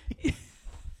jittery.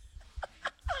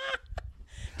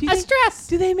 Stress.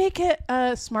 Do they make it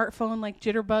a smartphone like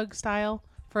Jitterbug style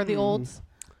for the olds?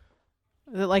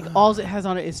 That like all it has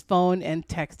on it is phone and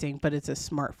texting, but it's a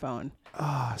smartphone.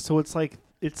 So it's like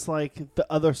the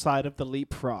other side of the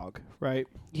leapfrog, right?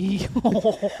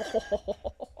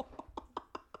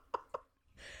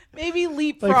 Maybe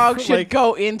leapfrog should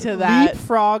go into that.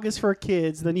 Leapfrog is for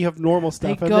kids. Then you have normal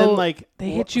stuff, They and go- then like They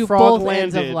hit you frog both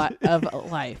ends landed.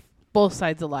 of life, both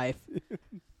sides of life,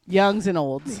 youngs and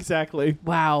olds. Exactly.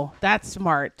 Wow, that's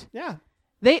smart. Yeah.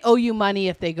 They owe you money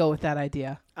if they go with that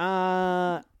idea.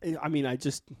 I mean, I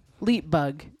just Leap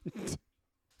bug.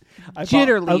 I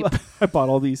Jitter bought, leap. I bought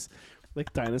all these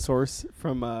like dinosaurs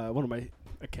from one of my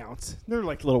accounts. They're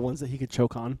like little ones that he could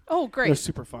choke on. Oh, They're great.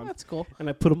 super fun. That's cool. And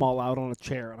I put them all out on a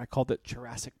chair, and I called it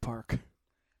Jurassic Park.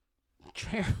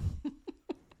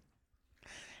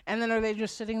 And then are they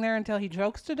just sitting there until he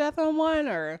chokes to death on one,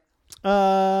 or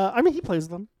I mean, he plays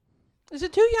them. is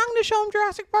it too young to show him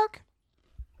Jurassic Park?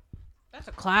 That's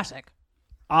a classic.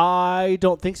 I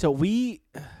don't think so. Can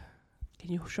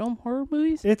you show him horror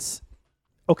movies? It's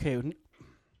okay.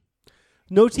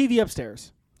 No TV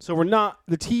upstairs, so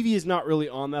the TV is not really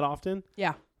on that often.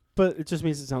 Yeah. But it just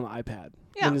means it's on the iPad.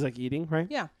 Yeah. When he's like eating, right?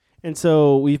 Yeah. And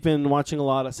so we've been watching a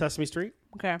lot of Sesame Street,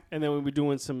 Okay. and then we'll be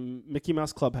doing some Mickey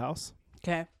Mouse Clubhouse.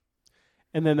 Okay.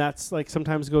 And then that's like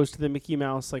sometimes goes to the Mickey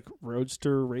Mouse like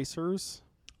Roadster Racers.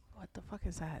 What the fuck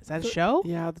is that? Is that a show?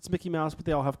 Yeah, that's Mickey Mouse, but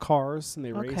they all have cars and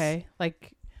they race. Okay.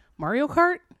 Like Mario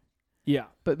Kart, Yeah.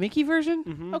 but Mickey version?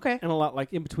 Mhm. Okay. And a lot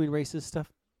like in between races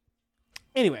stuff.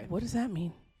 Anyway, What does that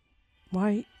mean?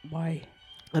 Why?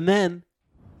 and then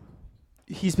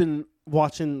he's been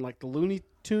watching like the Looney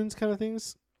Tunes kind of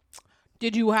things.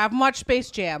 Did you have much Space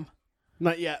Jam?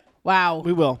 Not yet. Wow.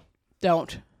 We will.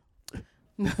 Don't.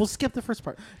 We'll skip the first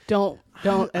part. Don't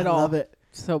at all. I love it.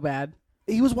 So bad.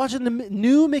 He was watching the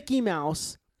new Mickey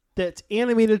Mouse that's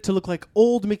animated to look like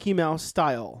old Mickey Mouse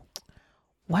style.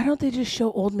 Why don't they just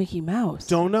show old Mickey Mouse?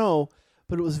 Don't know,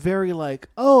 but it was very like,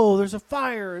 oh, there's a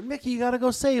fire and Mickey, you got to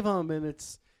go save him. And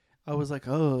I was like,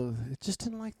 oh, it just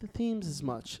didn't like the themes as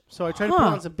much. So I tried to put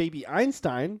on some Baby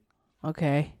Einstein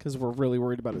Okay. because we're really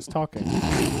worried about his talking.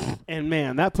 And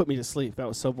man, that put me to sleep. That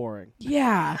was so boring.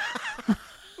 Yeah.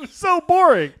 It was so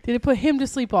boring. Did it put him to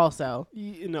sleep also?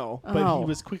 No, but Oh. he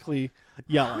was quickly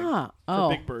yelling for Oh.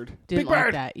 Big Bird. Didn't Big like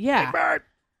Bird. that. Yeah. Big Bird.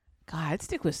 God, I'd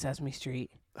stick with Sesame Street.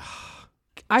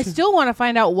 I still want to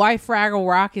find out why Fraggle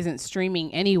Rock isn't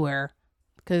streaming anywhere.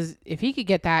 Because if he could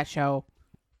get that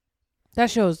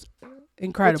show's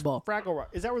incredible. What's Fraggle Rock?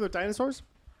 Is that where they're dinosaurs?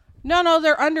 No,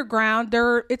 they're underground.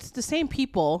 It's the same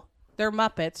people. They're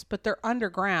Muppets, but they're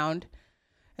underground.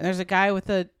 And there's a guy with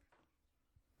a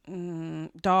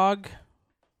dog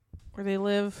where they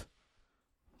live.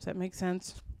 Does that make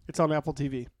sense? It's on Apple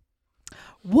TV.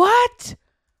 What?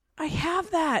 I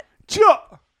have that.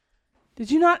 Cha! Did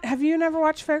you not? Have you never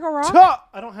watched Fraggle Rock? Cha!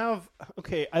 I don't have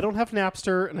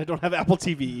Napster and I don't have Apple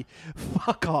TV.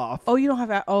 Fuck off. Oh, you don't have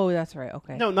that. Oh, that's right.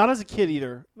 Okay. No, not as a kid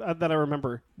either, that I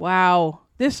remember. Wow.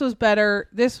 This was better.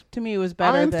 This to me was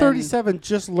better. I'm than 37,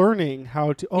 just learning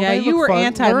how to. Oh, Yeah, they you look were fun.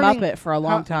 anti-Muppet Learning for a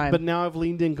long time. But now I've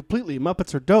leaned in completely.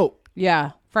 Muppets are dope.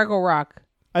 Yeah, Fraggle Rock.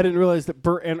 I didn't realize that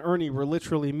Bert and Ernie were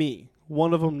literally me.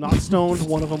 One of them not stoned,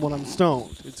 one of them when I'm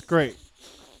stoned. It's great.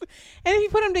 And if you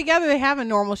put them together, they have a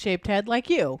normal shaped head like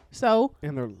you. So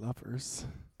And they're lovers.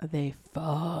 they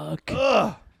fuck.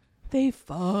 Ugh. They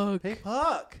fuck. They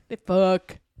fuck. They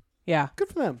fuck. Yeah. Good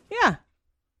for them. Yeah.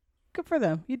 Good for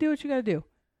them. You do what you got to do.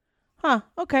 Huh.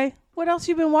 Okay. What else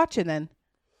you been watching then?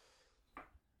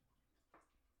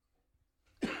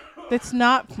 That's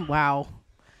not... Wow.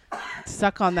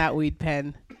 Suck on that weed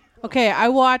pen. Okay, I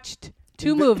watched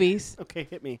 2 movies. Okay,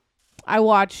 hit me. I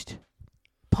watched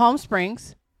Palm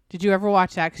Springs. Did you ever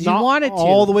watch that? Because you Not wanted to.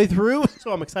 all the way through,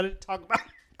 so I'm excited to talk about it.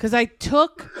 Because I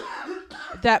took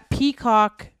that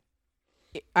Peacock...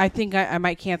 I think I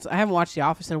might cancel. I haven't watched The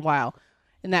Office in a while.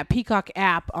 And that Peacock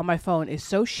app on my phone is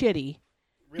so shitty.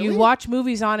 Really? You watch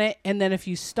movies on it, and then if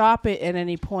you stop it at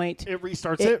any point, It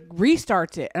restarts it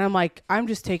restarts it. And I'm like, I'm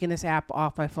just taking this app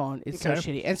off my phone. It's so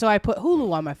shitty. And so I put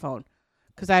Hulu on my phone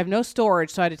because I have no storage,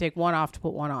 so I had to take one off to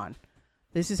put one on.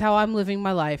 This is how I'm living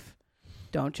my life.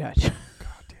 Don't judge. God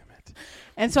damn it.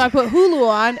 And so I put Hulu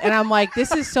on, and I'm like,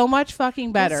 this is so much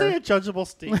fucking better. Don't say a judgeable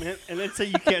statement and then say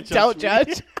you can't judge Don't me.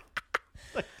 judge.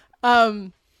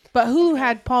 But Hulu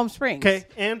had Palm Springs. Okay,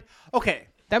 and okay.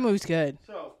 That movie's good.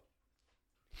 So,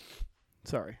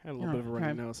 sorry, I had a little bit of a runny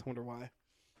okay. nose. I wonder why.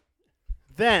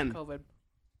 Then, COVID.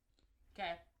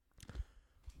 Okay.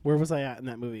 where was I at in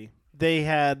that movie? They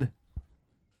had.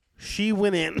 She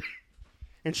went in,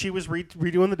 and she was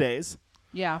redoing the days.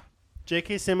 Yeah.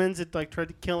 J.K. Simmons had like tried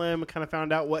to kill him and kind of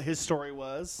found out what his story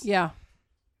was. Yeah.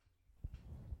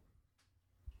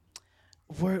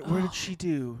 Where did she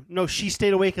do? No, she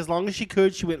stayed awake as long as she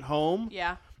could. She went home.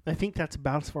 Yeah. I think that's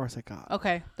about as far as I got.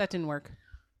 Okay. That didn't work.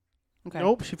 Okay.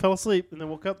 Nope, she fell asleep and then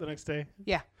woke up the next day.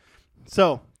 Yeah.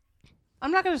 So,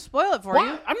 I'm not going to spoil it for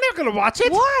you. I'm not going to watch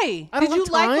it. Why? I Did don't you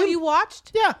have like what time. you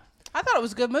watched? Yeah. I thought it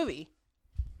was a good movie.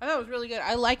 I thought it was really good.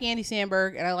 I like Andy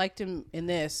Samberg, and I liked him in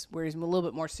this, where he's a little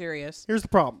bit more serious. Here's the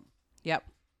problem. Yep.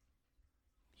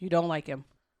 You don't like him.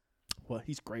 Well,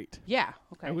 he's great. Yeah.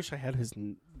 Okay. I wish I had his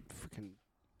freaking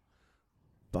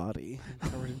body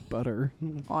covered in butter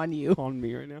On you. on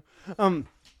me right now.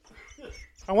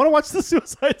 I want to watch the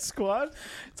Suicide Squad.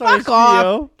 It's on Fuck HBO.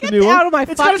 off. The Get new out one. of my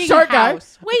It's got a fucking shark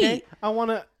house. guy. Wait. Okay, I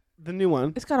want the new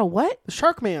one. It's got a what? The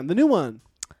Shark Man, the new one.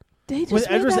 They just With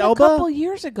made Idris that Elba? a couple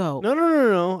years ago.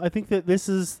 No. I think that this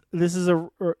is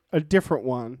a different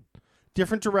one.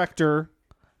 Different director.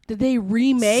 Did they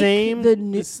remake Same. the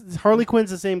new? Harley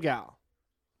Quinn's the same gal.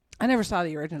 I never saw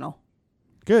the original.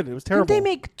 Good. It was terrible. Didn't they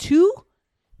make 2?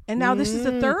 And now this is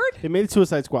the 3rd? They made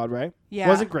Suicide Squad, right? Yeah.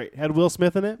 Wasn't great. Had Will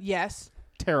Smith in it. Yes.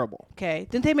 Terrible. Okay.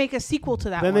 Didn't they make a sequel to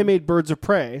that Then one? they made Birds of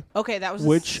Prey, Okay, that was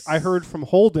which I heard from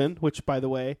Holden, which, by the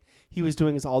way, he was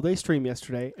doing his all-day stream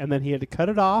yesterday, and then he had to cut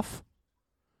it off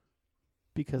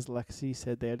because Lexi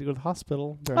said they had to go to the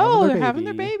hospital. They're having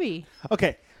their baby.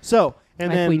 Okay, so, and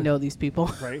Like then... we know these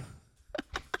people. Right?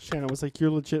 Shannon was like,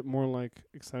 you're legit more, like,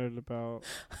 excited about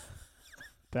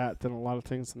that than a lot of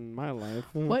things in my life.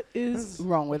 What is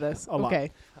wrong with us? A lot.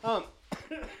 Okay.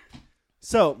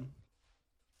 So,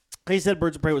 he said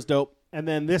Birds of Prey was dope, and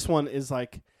then this one is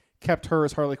like kept her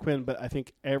as Harley Quinn, but I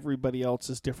think everybody else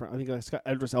is different. I think it's got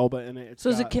Idris Elba in it. So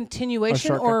is it a continuation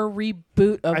shark or a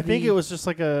reboot of I think it was just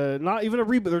like not even a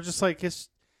reboot. They're just like it's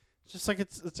like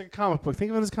it's like a comic book.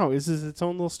 Think of it as a comic. This is its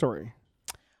own little story.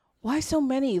 Why so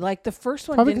many? Like the first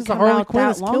one Probably didn't 'cause the come Harley out Quinn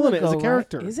that is long killing ago, it as a right?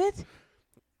 character. Is it?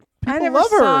 People I never love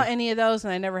her. saw any of those,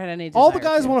 and I never had any desire All the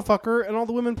guys to. want to fuck her, and all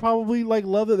the women probably like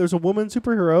love that there's a woman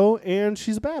superhero and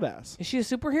she's a badass. Is she a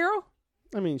superhero?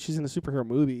 I mean, she's in a superhero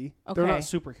movie. They're Okay. not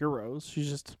superheroes. She's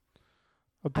just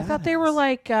a badass. I thought they were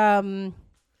like. No,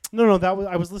 that was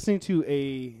I was listening to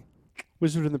a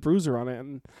Wizard and the Bruiser on it,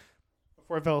 and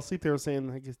before I fell asleep, they were saying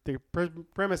like the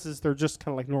premise is they're just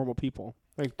kind of like normal people.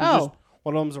 Like just,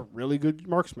 one of them's a really good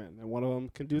marksman, and one of them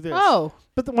can do this. Oh.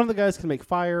 But one of the guys can make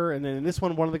fire, and then in this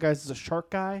one of the guys is a shark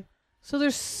guy. So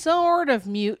there's sort of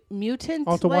mutant.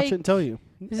 I'll have to like, watch it and tell you.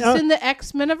 Is this in the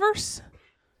X-Miniverse?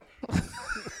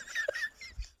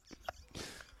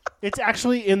 It's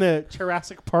actually in the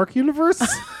Jurassic Park universe.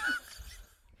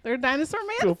 They're a dinosaur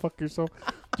man? Go fuck yourself.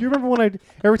 Do you remember when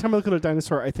every time I look at a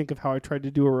dinosaur, I think of how I tried to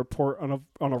do a report on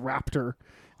a raptor,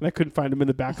 and I couldn't find him in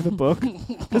the back of the book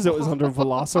because it was under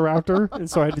Velociraptor, and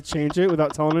so I had to change it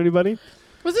without telling anybody.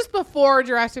 Was this before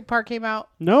Jurassic Park came out?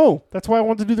 No, that's why I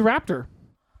wanted to do the raptor.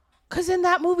 Because in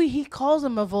that movie, he calls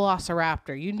him a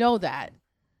velociraptor. You know that.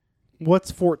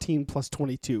 What's 14 plus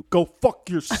 22? Go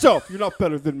fuck yourself. You're not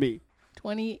better than me.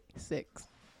 26.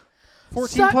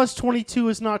 14 plus 22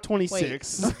 is not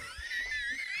 26. Wait.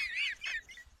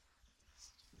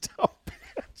 God,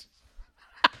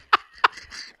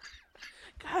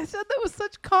 I said that with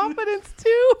such confidence,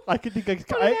 too. I can think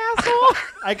What an asshole.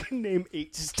 I can name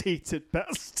 8 states at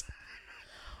best.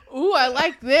 Ooh, I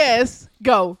like this.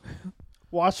 Go.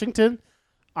 Washington,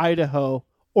 Idaho,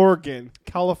 Oregon,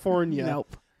 California.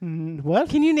 Nope. What?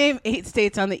 Can you name 8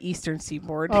 states on the eastern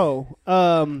seaboard?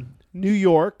 New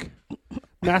York,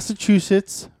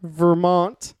 Massachusetts,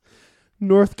 Vermont,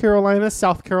 North Carolina,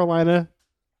 South Carolina,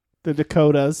 the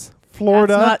Dakotas,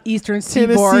 Florida, That's not eastern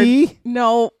seaboard. Tennessee,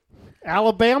 No.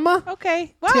 Alabama,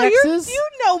 Okay. Wow, Texas? you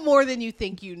know more than you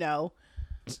think you know.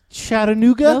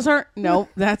 Chattanooga. Those aren't. No,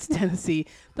 that's Tennessee.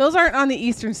 Those aren't on the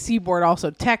eastern seaboard. Also,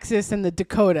 Texas and the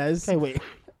Dakotas. Hey, wait.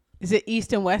 Is it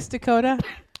East and West Dakota?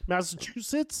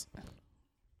 Massachusetts,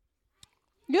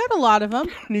 You had a lot of them.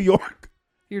 New York,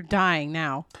 You're dying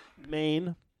now.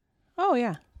 Maine, Oh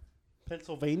yeah.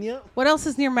 Pennsylvania, What else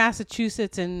is near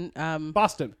Massachusetts and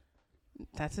Boston,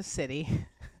 that's a city.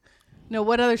 No,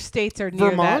 what other states are near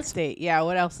Vermont? that state? Yeah,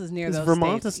 what else is near Is those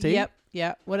Vermont states? a state? Yep,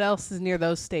 yep. What else is near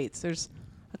those states? There's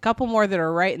a couple more that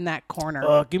are right in that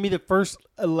corner. give me the first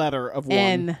letter of one.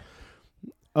 N.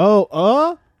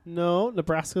 Oh, no,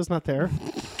 Nebraska's not there.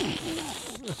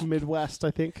 Midwest,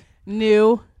 I think.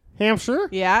 New. Hampshire?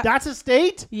 Yeah. That's a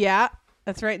state? Yeah,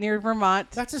 that's right near Vermont.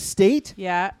 That's a state?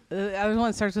 Yeah, the other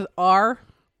one starts with R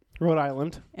Rhode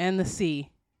Island. and the C.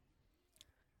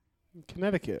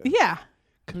 Connecticut. Yeah,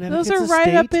 Connecticut's those are a right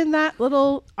state? up in that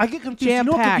little I get confused. You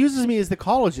know what jam-packed. confuses me is the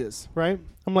colleges, right?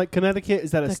 I'm like, Connecticut,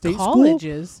 is that a the state school?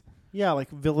 colleges. Yeah, like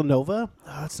Villanova.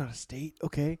 Oh, that's not a state.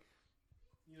 Okay.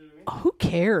 Who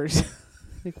cares?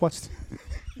 Like, what's...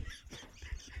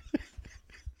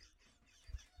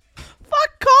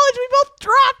 Fuck college. We both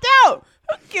dropped out.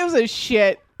 Who gives a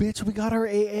shit? Bitch, we got our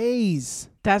AAs.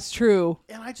 That's true.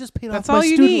 And I just paid That's off all my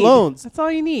you student need. loans. That's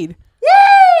all you need.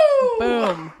 Woo!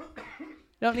 Boom.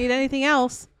 Don't need anything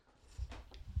else.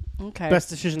 Okay. Best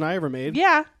decision I ever made.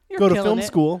 Yeah. You're Go to killing film it.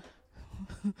 school.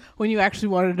 When you actually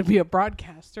wanted to be a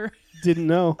broadcaster. Didn't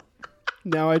know.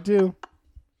 Now I do.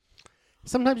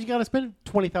 Sometimes you got to spend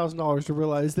 $20,000 to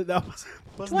realize that wasn't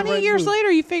 20 the right years move.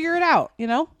 later, you figure it out, you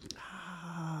know?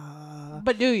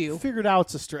 But do you? Figured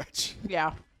out's a stretch.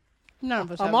 Yeah. None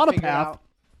of us I'm have on a figured path. out.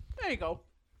 There you go.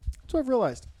 That's what I've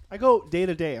realized. I go day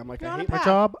to day. I'm like, You're I on a hate my path.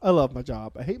 job. I love my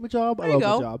job. I hate my job. I There you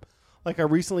love go. my job. Like, I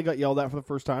recently got yelled at for the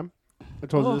first time. I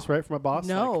told you Oh. this, right? From my boss.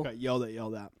 No. Like, got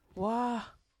yelled at. Wow.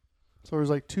 So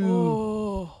there's like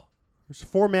there's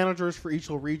 4 managers for each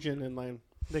little region, and like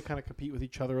they kind of compete with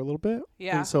each other a little bit.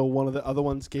 Yeah. And so one of the other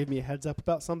ones gave me a heads up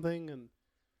about something, and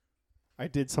I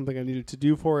did something I needed to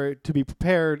do for it to be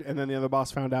prepared. And then the other boss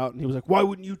found out, and he was like, "Why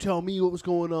wouldn't you tell me what was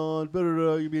going on? Blah, blah,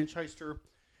 blah, you're being shyster."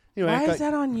 Anyway, Why I is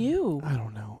that on you? I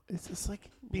don't know. It's just like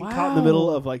being caught in the middle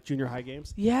Wow. of like junior high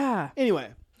games. Yeah. Anyway,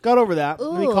 got over that.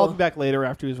 And then he called Ugh. me back later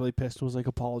after he was really pissed and was like,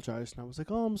 apologized. And I was like,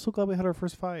 oh, I'm so glad we had our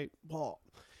first fight. Well,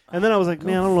 and then I was like, Go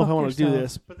man, I don't know if I fuck want to do yourself.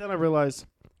 this. But then I realized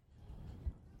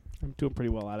I'm doing pretty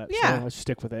well at it. Yeah. So I should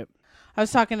stick with it. I was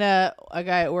talking to a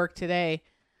guy at work today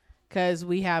because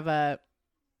we have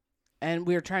and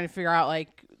we were trying to figure out,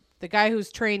 like, the guy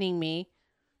who's training me,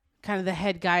 kind of the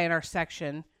head guy in our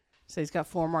section, so he's got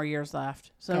 4 more years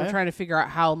left. So Okay. I'm trying to figure out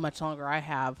how much longer I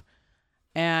have.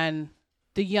 And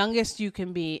the youngest you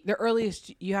can be, the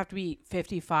earliest you have to be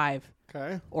 55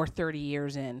 Okay. or 30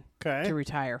 years in Okay. to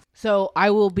retire. So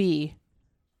I will be,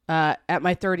 at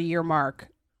my 30-year mark,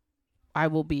 I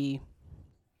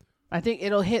think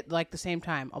it'll hit like the same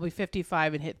time. I'll be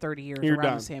 55 and hit 30 years You're around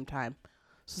done. the same time.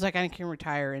 So it's like I can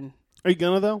retire in, Are you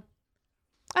gonna though?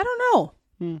 I don't know.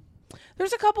 Hmm.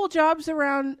 There's a couple jobs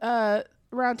around town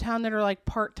that are like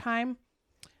part-time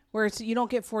where it's you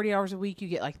don't get 40 hours a week, you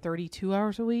get like 32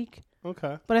 hours a week.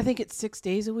 Okay. But I think it's 6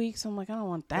 days a week, so I'm like, I don't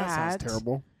want that. That sounds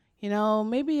terrible. You know,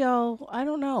 maybe I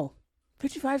don't know.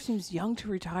 55 seems young to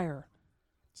retire.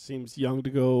 Seems young to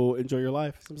go enjoy your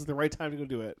life. Seems like the right time to go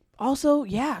do it. Also,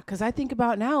 yeah, because I think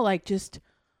about now, like, just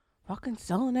fucking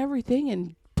selling everything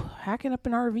and hacking up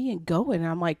an RV and going. And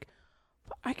I'm like,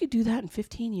 I could do that in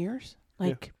 15 years.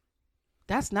 Like,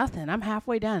 that's nothing. I'm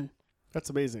halfway done. That's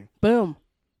amazing. Boom.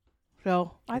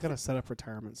 So, I gotta set up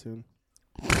retirement soon.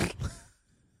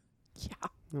 yeah.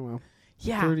 Oh well.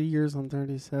 Yeah. 30 years on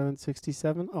 37,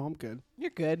 67. Oh, I'm good.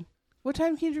 You're good. What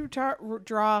time can you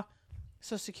draw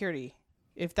Social Security?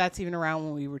 If that's even around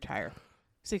when we retire.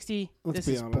 60? Let's This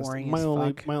be is honest. boring My as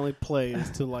only fuck. my only play is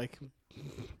to like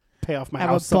pay off my Have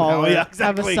a house somehow. baller. Yeah, Have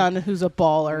exactly. a son who's a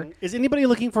baller. Is anybody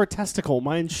looking for a testicle?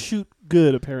 Mine shoot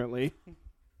good, apparently.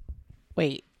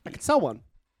 Wait. I could sell one.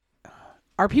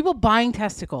 Are people buying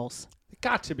testicles? It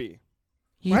got to be.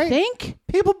 You Right? think?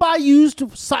 People buy used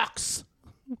socks.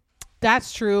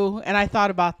 That's true, and I thought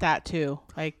about that too.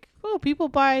 Like, oh, people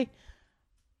buy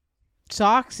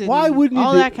socks and Why wouldn't you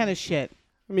all do- that kind of shit.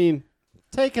 I mean,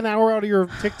 take an hour out of your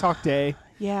TikTok day.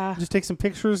 Yeah, Just take some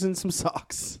pictures and some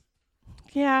socks.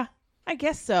 yeah. I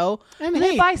guess so. And Do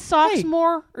they hey, buy socks hey,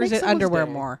 more, or is make it someone's underwear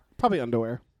day. more? Probably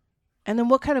underwear. And then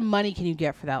what kind of money can you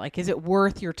get for that? Like, is it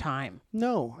worth your time?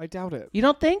 No, I doubt it. You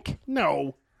don't think?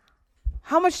 No.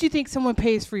 How much do you think someone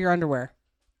pays for your underwear?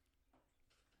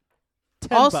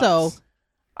 $10. Also,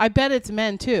 I bet it's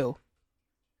men too.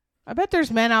 I bet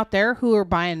there's men out there who are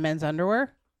buying men's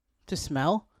underwear to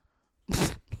smell.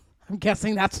 I'm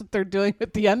guessing that's what they're doing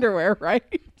with the underwear, right?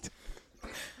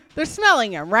 They're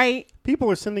smelling them, right?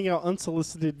 People are sending out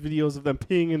unsolicited videos of them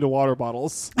peeing into water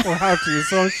bottles or how to,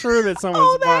 so I'm sure that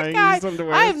someone's buying these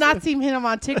underwear. I have not seen him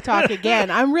on TikTok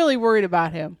again. I'm really worried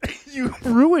about him. You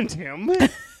ruined him.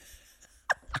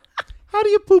 How do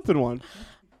you poop in one?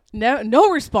 No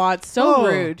response. So Oh.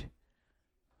 rude.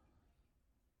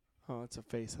 Oh, it's a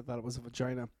face. I thought it was a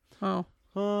vagina. Oh.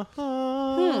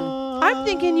 Uh-huh. I'm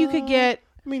thinking you could get.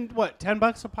 I mean, what,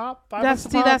 $10 a pop? $5 That's a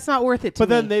pop? that's not worth it to But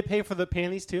me. then they pay for the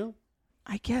panties too?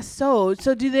 I guess so.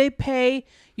 So do they pay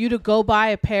you to go buy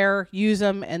a pair, use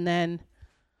them, and then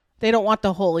they don't want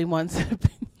the holy ones that have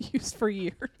been used for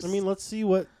years? I mean, let's see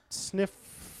what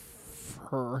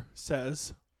Sniffer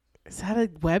says. Is that a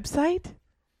website?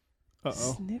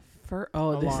 Uh-oh. Sniffer.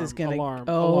 Oh, this is gonna. Alarm.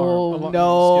 Oh Alarm.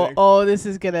 no! Just kidding. Oh,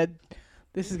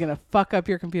 this is gonna fuck up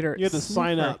your computer. You have to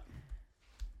sign Sniffer. up.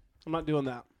 I'm not doing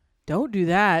that. Don't do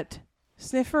that.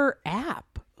 Sniffer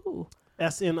app. Ooh.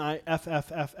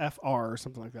 SNIFFFFR or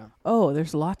something like that. Oh,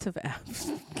 there's lots of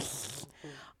apps.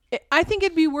 I think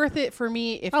it'd be worth it for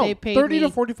me if Oh, they paid $30 me. to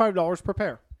 $45 per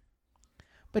pair.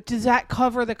 But does that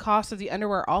cover the cost of the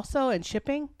underwear also and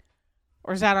shipping?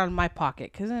 Or is that on my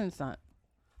pocket? Because then it's not.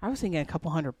 I was thinking a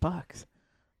couple $100.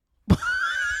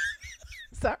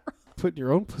 Is that right? Putting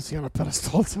your own pussy on a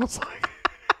pedestal, it sounds like.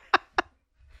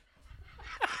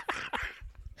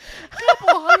 Couple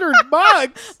 $100. I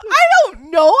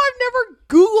don't know. I've never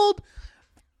Googled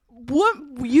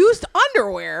what used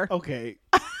underwear. Okay.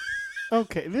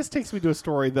 Okay, this takes me to a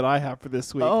story that I have for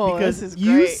this week. Oh, because this is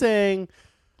you great. saying,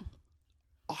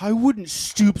 I wouldn't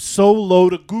stoop so low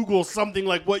to Google something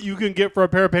like what you can get for a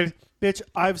pair of panties. Bitch,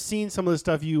 I've seen some of the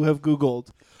stuff you have Googled.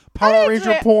 Power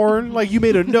Ranger porn, like you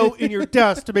made a note in your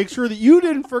desk to make sure that you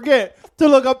didn't forget to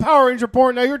look up Power Ranger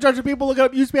porn. Now you're judging people looking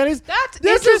up used panties. That's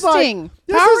This is like- interesting.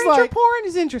 this Power is Ranger like- porn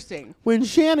is interesting. When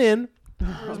Shannon,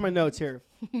 here's my notes here.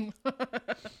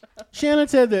 Shannon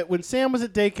said that when Sam was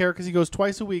at daycare, because he goes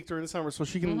twice a week during the summer so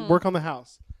she can work on the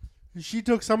house, she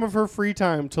took some of her free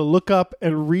time to look up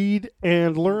and read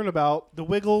and learn about the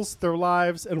Wiggles, their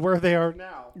lives, and where they are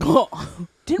now.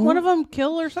 Didn't one of them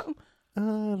kill or something? I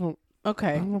don't.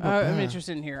 Okay. know about I'm that.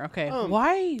 interested in here. Okay. Um,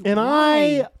 Why? And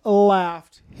Why? I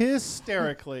laughed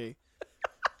hysterically.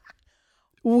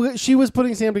 She was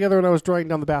putting Sam together and I was drying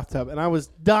down the bathtub and I was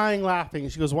dying laughing.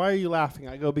 And she goes, "Why are you laughing?"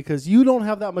 I go, "Because you don't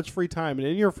have that much free time. And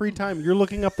in your free time, you're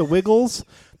looking up the Wiggles."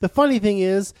 The funny thing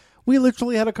is, we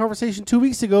literally had a conversation 2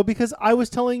 weeks ago because I was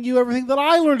telling you everything that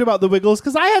I learned about the Wiggles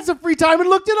because I had some free time and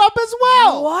looked it up as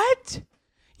well. What?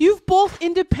 You've both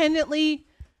independently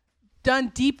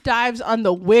done deep dives on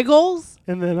the Wiggles?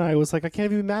 And then I was like, I can't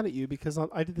even be mad at you because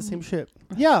I did the same shit.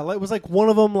 Yeah, it was like one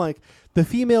of them, like the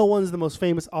female one's the most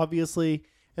famous, obviously.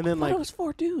 And then I thought like it was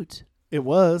 4 dudes. it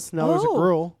was. Now there's a Oh.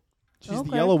 girl. She's the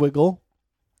Okay. yellow Wiggle.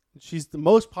 She's the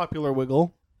most popular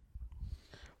Wiggle.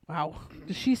 Wow.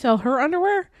 Does she sell her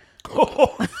underwear?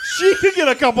 She could get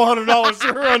a couple $100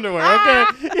 for her underwear.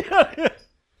 Okay.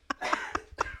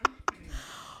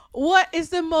 What is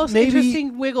the most Maybe-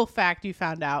 interesting Wiggle fact you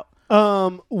found out?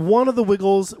 One of the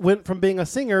Wiggles went from being a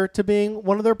singer to being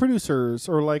one of their producers,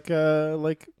 or like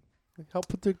help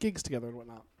put their gigs together and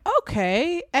whatnot.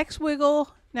 Okay. Ex-Wiggle,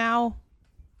 now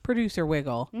producer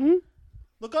Wiggle. Mm-hmm.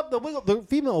 Look up the Wiggle, the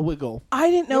female Wiggle.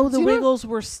 I didn't know haven't the seen her? Wiggles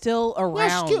were still Yeah,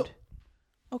 around. she's cute.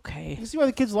 You Okay. can see why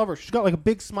the kids love her. She's got like a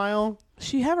big smile.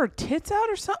 She have her tits out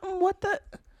or something? What the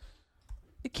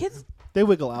kids? They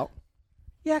wiggle out.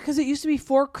 Yeah, because it used to be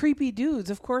 4 creepy dudes.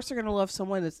 Of course, they're gonna love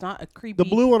someone that's not a creepy. The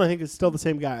blue one, I think, is still the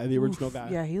same guy, the original Oof, guy.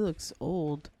 Yeah, he looks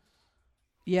old.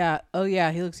 Yeah. Oh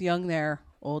yeah, he looks young there,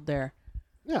 old there.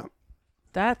 Yeah.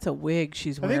 That's a wig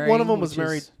she's I wearing. think one of them was which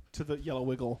married is- to the yellow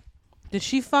Wiggle. Did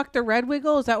she fuck the red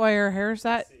Wiggle? Is that why her hair's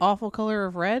that awful color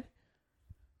of red?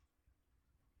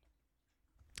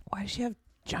 Why does she have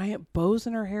giant bows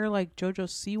in her hair like JoJo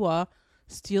Siwa,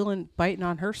 stealing, biting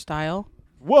on her style?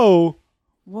 Whoa.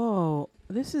 Whoa,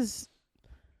 this is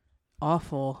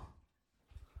awful.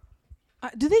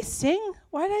 Do they sing?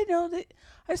 Why did I know that?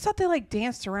 I just thought they like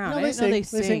danced around. No, I they didn't know they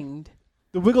sing. They sing. singed.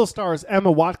 The Wiggle stars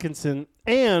Emma Watkinson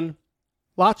and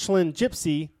Lachlan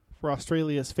Gypsy were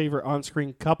Australia's favorite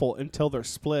on-screen couple until their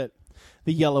split.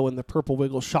 The yellow and the purple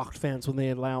Wiggles shocked fans when they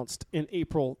announced in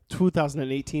April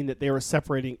 2018 that they were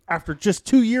separating after just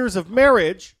 2 years of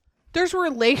marriage. There's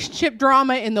relationship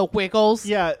drama in the Wiggles.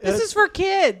 Yeah. This is for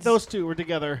kids. Those two were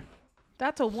together.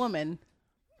 That's a woman.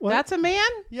 What? That's a man?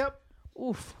 Yep.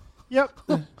 Oof. Yep.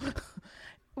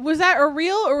 Was that a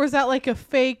real or was that like a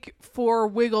fake for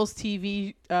Wiggles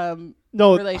TV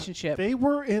No, relationship? they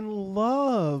were in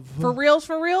love. For reals,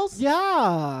 for reals?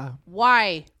 Yeah.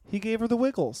 Why? He gave her the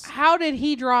Wiggles. How did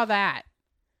he draw that?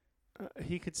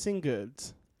 He could sing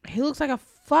goods. He looks like a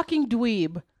fucking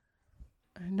dweeb.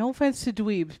 No offense to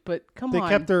dweebs, but come They on.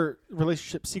 kept their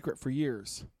relationship secret for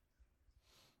years.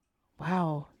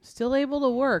 Wow. Still able to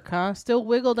work, huh? Still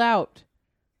wiggled out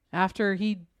after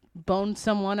he boned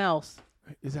someone else.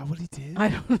 Is that what he did? I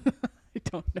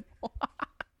don't know.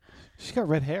 She got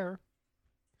red hair.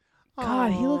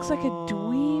 God, he looks like a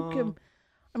dweeb.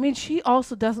 I mean, she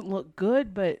also doesn't look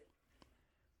good, but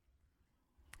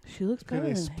she looks better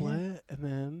Okay, they than him. split, and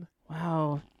then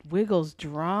Wow. Wiggles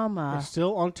drama. they're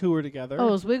still on tour together. Oh,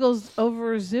 it was Wiggles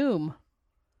over Zoom.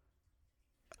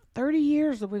 30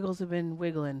 years the Wiggles have been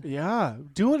wiggling. Yeah,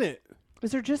 doing it.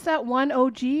 Is there just that one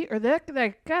OG? Or that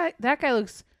guy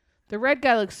looks... The red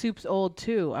guy looks soup's old,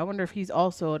 too. I wonder if he's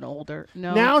also an older...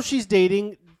 No. Now she's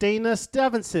dating Dana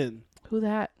Stevenson. Who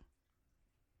that?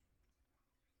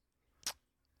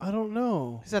 I don't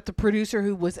know. Is that the producer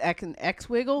who was an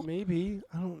ex-Wiggle? Maybe.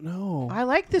 I don't know. I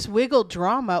like this Wiggle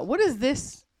drama. What is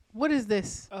this? What is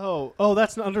this? Oh,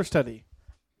 that's an understudy.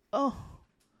 Oh.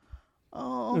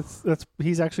 That's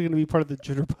he's actually going to be part of the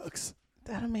Jitterbugs. Is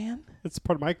that a man? It's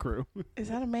part of my crew. Is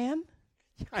that a man?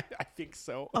 I think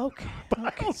so. Okay. But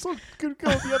I also could go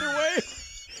the other way.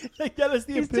 Like that is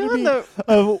the He's epitome doing the...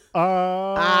 of.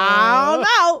 I don't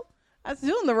know. That's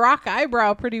doing the rock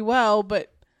eyebrow pretty well,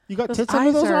 but You got those tits under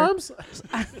eyes those are- arms?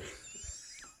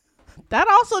 that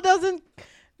also doesn't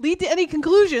lead to any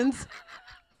conclusions.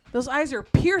 Those eyes are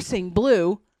piercing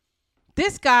blue.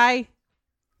 This guy...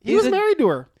 He was married to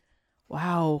her.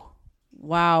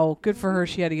 Wow. Good for her.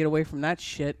 She had to get away from that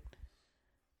shit.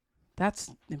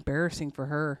 That's embarrassing for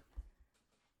her.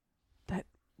 That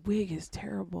wig is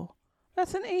terrible.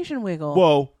 That's an Asian wiggle.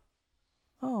 Whoa.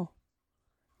 Oh.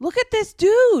 Look at this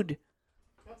dude.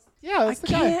 Yeah, that's I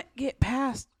the guy. can't get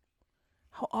past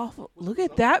how awful. Look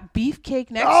at that beefcake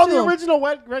next Oh, to the him. original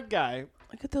red guy.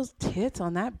 Look at those tits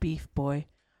on that beef boy.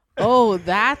 Oh,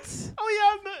 that's...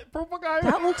 Oh, yeah, the purple guy.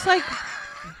 That looks like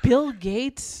Bill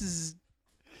Gates'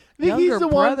 I think younger he's the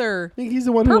brother. one. I think he's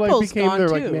the one who Purple's became gone, their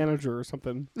too. manager or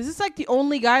something. Is this like the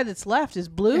only guy that's left is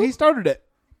Blue? He started it.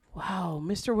 Wow,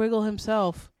 Mr. Wiggle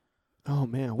himself. Oh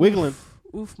man, wiggling.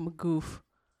 Oof magoof.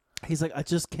 He's like, I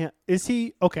just can't. Is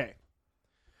he okay?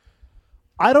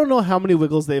 I don't know how many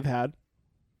wiggles they've had.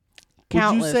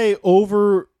 Countless. Would you say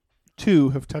over 2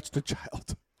 have touched a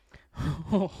child?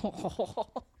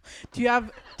 Do you have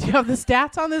the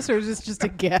stats on this, or is this just a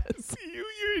guess? you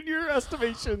in your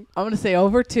estimation. I'm gonna say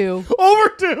over 2. Over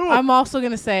 2. I'm also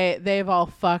gonna say they've all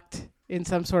fucked in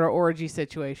some sort of orgy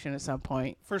situation at some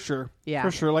point. For sure. Yeah.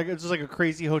 For sure. Like it's just like a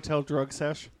crazy hotel drug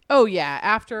sesh. Oh yeah,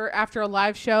 after a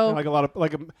live show, And like a lot of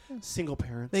like single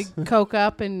parents. they coke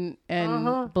up and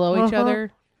blow each uh-huh.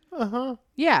 other.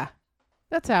 Yeah,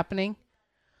 that's happening.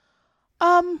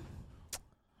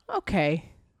 Okay.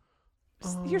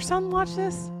 Your son watch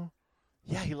this?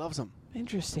 Yeah, he loves them.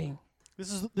 Interesting.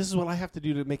 This is what I have to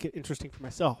do to make it interesting for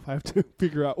myself. I have to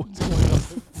figure out what's going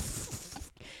on.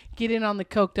 Get in on the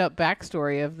coked up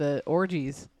backstory of the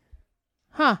orgies.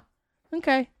 Huh.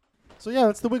 Okay. So yeah,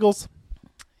 that's the Wiggles.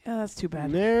 Yeah, that's too bad.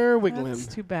 And they're wiggling. That's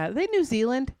too bad. Are they New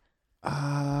Zealand?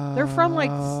 They're They're from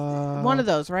like one of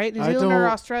those, right? New I Zealand or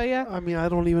don't- Australia? I mean, I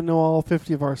don't even know all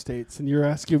 50 of our states, and you're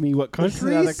asking me what This is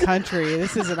countries? another country.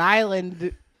 This is an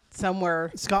island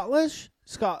somewhere.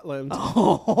 Scotland.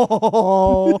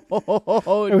 Oh,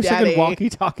 I wish I daddy. could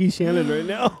walkie-talkie Shannon right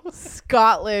now.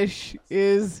 Scottish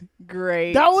is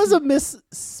great. That was a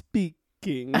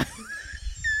misspeaking.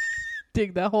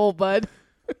 Dig that hole, bud.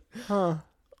 Huh.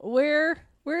 Where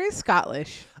is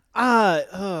Scottish?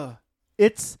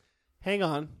 It's hang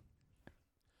on.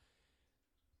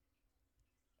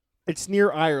 It's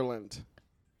near Ireland.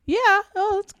 Yeah.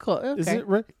 Oh, that's cool. Okay. Is it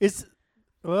right? It's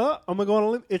I'm gonna go on a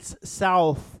limb. It's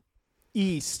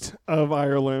southeast of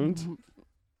Ireland.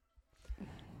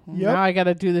 Yep. Now I got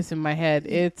to do this in my head.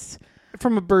 It's.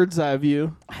 From a bird's eye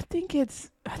view. I think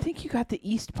you got the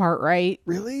east part right.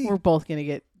 Really? We're both gonna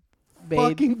get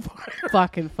Fucking fire.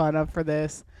 fucking fun up for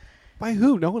this. By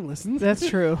who? No one listens. That's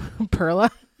true.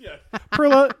 Perla. Yeah.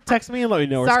 Perla, text me and let me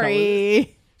know where Scotland is.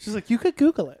 Sorry. She's like, you could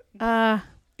Google it.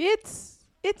 It's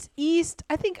east.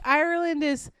 I think Ireland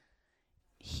is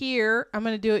here, I'm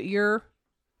going to do it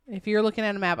if you're looking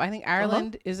at a map, I think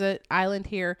Ireland is an island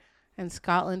here and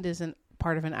Scotland is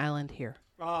part of an island here.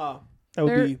 That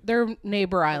would be. They're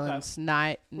neighbor islands,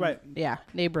 not Right. Yeah,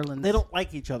 neighborlands. They don't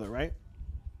like each other, right?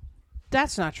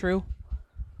 That's not true.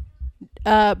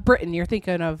 Britain, you're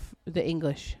thinking of the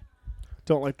English.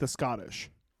 Don't like the Scottish.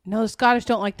 No, the Scottish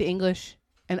don't like the English,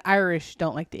 and Irish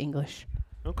don't like the English.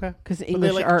 Okay. Because the But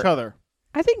English they like each other.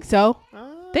 I think so.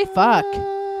 They fuck.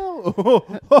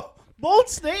 Bold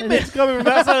statements coming from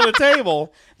that side of the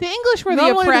table. The English were Not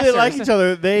the only do oppressors. they like each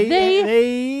other,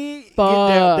 they get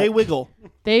down, they wiggle.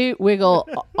 They wiggle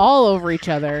all over each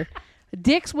other.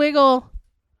 Dicks wiggle.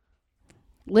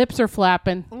 Lips are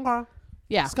flapping. Okay.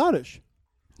 Yeah. Scottish.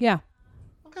 Yeah.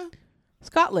 Okay.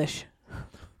 Scottish.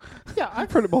 Yeah,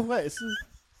 I've heard it both ways.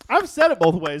 I've said it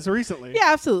both ways recently. Yeah,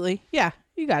 absolutely. Yeah,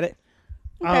 you got it.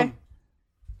 Okay.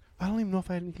 I don't even know if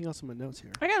I had anything else in my notes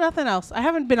here. I got nothing else. I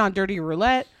haven't been on Dirty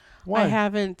Roulette. Why?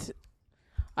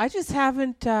 I just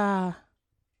haven't, I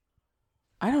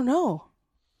don't know.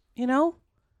 You know?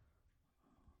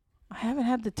 I haven't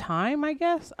had the time, I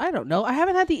guess. I don't know. I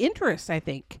haven't had the interest, I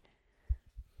think.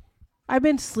 I've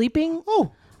been sleeping.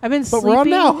 Oh, I've been but sleeping. we're on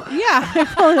now. Yeah, I'm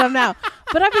probably on now.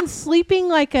 But I've been sleeping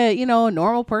like a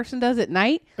normal person does at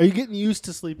night. Are you getting used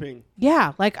to sleeping?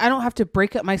 Yeah, like I don't have to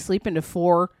break up my sleep into 2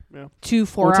 What time are you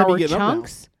 4-hour getting up now?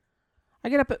 chunks. I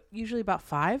get up at usually about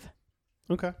 5.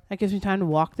 Okay. That gives me time to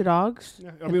walk the dogs.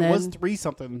 Yeah. I And mean, it was then- 3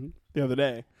 something the other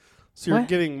day. So you're What?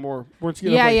 getting more. Weren't you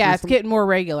getting up like Yeah, 3 it's something? getting more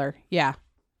regular. Yeah.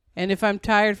 And if I'm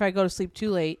tired, if I go to sleep too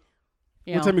late,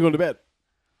 What time are you going to bed?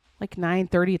 like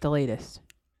 9:30 at the latest.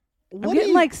 What I'm are getting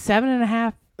you- like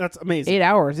 7.5, That's amazing. 8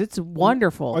 hours. It's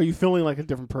wonderful. Are you feeling like a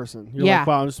different person? You're Yeah. like,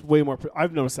 wow, I'm just way more.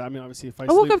 I've noticed that. I mean, obviously, if I I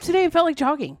woke sleep, up today and felt like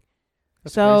jogging.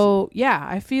 that's So, yeah,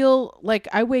 I feel like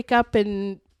I wake up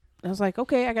and I was like,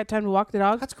 okay, I got time to walk the crazy.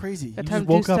 dog. That's crazy. You Got just time to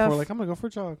do woke up and stuff. were like, I'm going to go for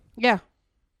a jog. Yeah.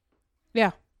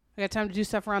 Yeah. I got time to do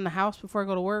stuff around the house before I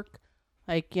go to work.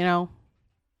 Like, That's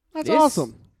It's-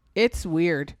 awesome. it's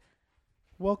weird.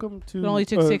 Welcome to. It only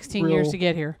took 16 years to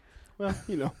get here. Well,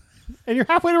 and you're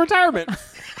halfway to retirement. I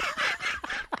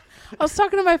was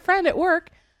talking to my friend at work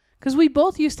because we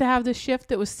both used to have this shift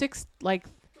that was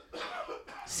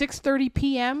 6:30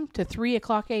 p.m. to 3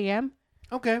 o'clock a.m.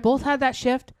 Okay. Both had that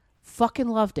shift. Fucking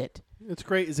loved it. It's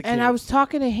great as a kid. And I was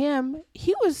talking to him.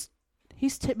 He's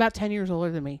about 10 years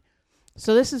older than me.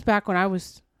 So this is back when I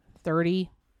was 30,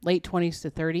 late 20s to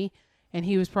 30. And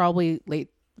he was probably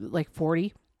like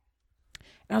 40. And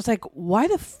I was like,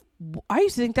 I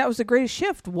used to think that was the greatest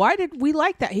shift. Why did we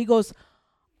like that? He goes,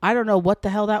 I don't know what the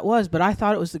hell that was, but I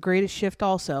thought it was the greatest shift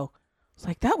also. It's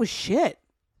like, that was shit.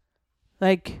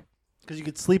 Like, because you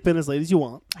could sleep in as late as you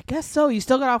want. I guess so. You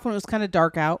still got off when it was kind of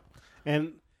dark out.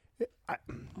 And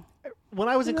when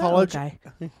I was in That college, guy.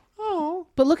 oh,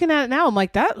 But looking at it now, I'm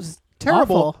like, that was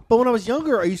terrible. awful. But when I was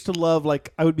younger, I used to love,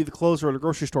 like, I would be the closer at a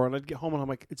grocery store, and I'd get home and I'm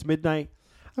like, it's midnight.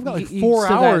 I've got like You 4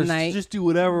 still got hours to night. just do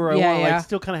whatever I Yeah, want. yeah. Like,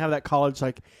 still kind of have that college,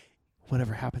 like,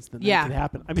 whatever happens in the night Yeah. can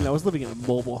happen. I mean, I was living in a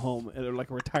mobile home at like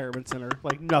a retirement center.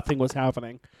 Like, nothing was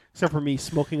happening except for me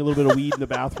smoking a little bit of weed in the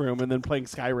bathroom and then playing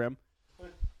Skyrim.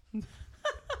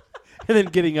 And then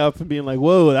getting up and being like,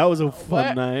 whoa, that was a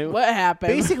fun night. What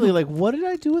happened? Basically, like, what did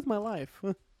I do with my life?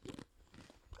 You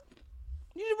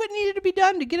did what needed to be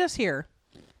done to get us here.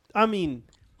 I mean,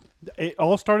 it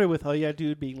all started with, oh, yeah,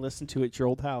 dude, being listened to at your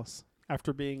old house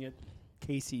after being at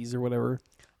Casey's or whatever.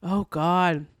 Oh,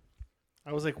 God.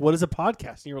 I was like, what is a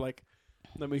podcast? And you were like,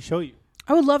 let me show you.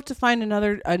 I would love to find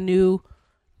a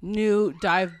new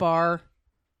dive bar.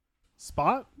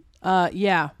 Spot?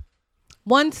 Yeah.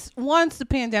 Once the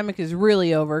pandemic is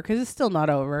really over, because it's still not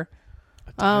over.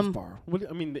 A dive bar. What,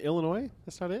 I mean, Illinois?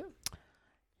 That's not it?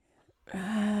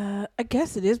 I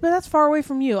guess it is, but that's far away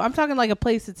from you. I'm talking like a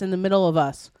place that's in the middle of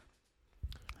us.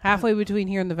 Halfway between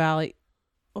here and the valley.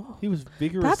 He was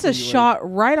vigorously. That's a like, shot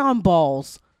right on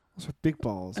balls. Those are big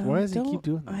balls. Why does he keep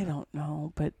doing that? I don't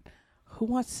know, but who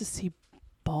wants to see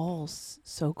balls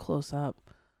so close up?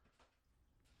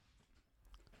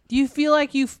 Do you feel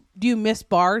like do you miss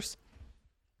bars?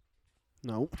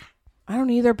 No. I don't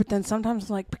either, but then sometimes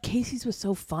I'm like, but Casey's was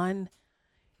so fun.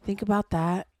 Think about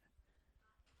that.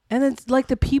 And it's like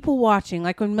the people watching,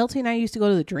 like when Milty and I used to go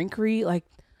to the drinkery, like,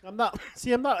 I'm not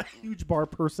a huge bar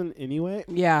person anyway.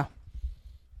 yeah.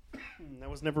 That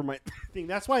was never my thing.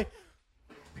 That's why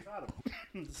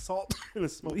the salt and the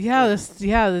smoke.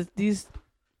 These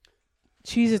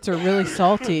Cheez-Its are really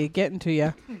salty, getting to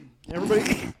you.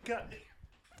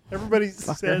 Everybody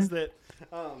says that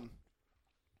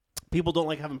people don't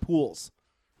like having pools,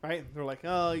 right? They're like,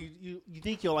 oh, you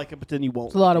think you'll like it, but then you won't.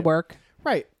 It's a lot like of work.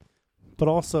 Right. But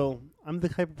also, I'm the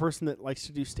type of person that likes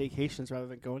to do staycations rather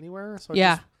than go anywhere. So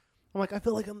Yeah. I'm like, I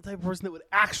feel like I'm the type of person that would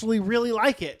actually really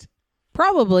like it.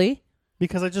 Probably.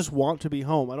 Because I just want to be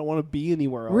home. I don't want to be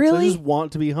anywhere else. Really? I just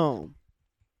want to be home.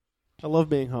 I love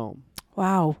being home.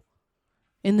 Wow.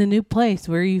 In the new place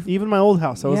where you... Even my old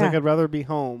house, I was Yeah. like, I'd rather be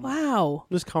home. Wow.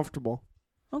 Just comfortable.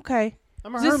 Okay.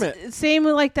 I'm a Is this hermit. same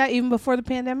like that even before the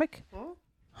pandemic? Huh?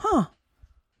 Huh.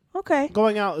 Okay.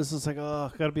 Going out is just like,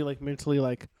 oh, gotta be like mentally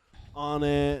like on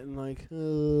it and like,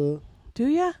 Do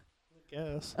ya? I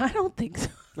guess. I don't think so.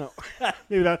 No.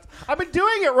 Maybe that's. I've been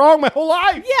doing it wrong my whole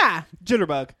life. Yeah.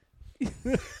 Jitterbug.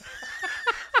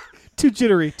 Too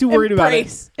jittery. Too worried about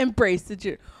it. Embrace the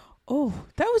jitter. Oh,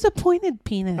 that was a pointed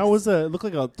penis. That was it looked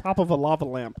like a top of a lava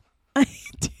lamp. I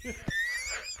did.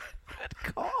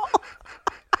 Good call.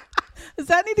 Does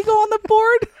that need to go on the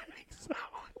board? So,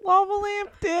 Lava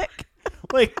lamp dick.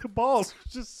 like the balls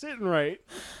just sitting right.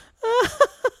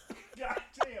 God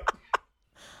damn.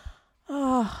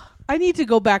 Oh, I need to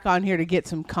go back on here to get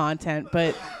some content,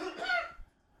 but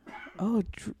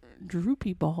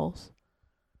droopy balls.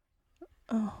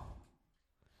 Oh,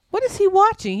 what is he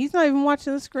watching? He's not even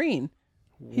watching the screen.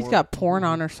 He's got porn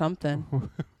on or something.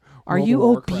 Are World you of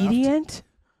Warcraft. obedient?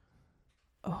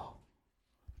 Oh,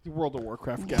 World of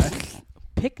Warcraft guy.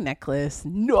 pick necklace,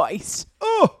 nice.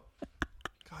 Oh,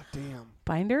 god damn.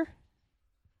 Binder.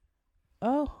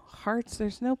 Oh, hearts.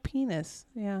 There's no penis.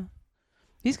 Yeah.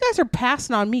 These guys are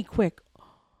passing on me quick.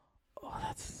 Oh,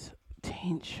 that's a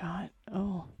taint shot.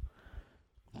 Oh.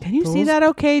 Can you see Those- that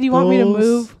okay? Do you want me to Those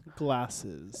move?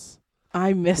 Glasses.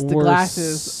 I missed the were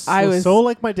glasses. I was so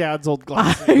like my dad's old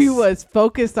glasses. I was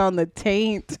focused on the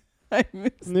taint. I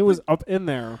missed. And it was up in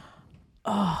there.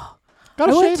 Oh.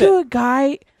 Gotta I went shave to it. a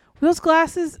guy. Those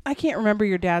glasses, I can't remember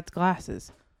your dad's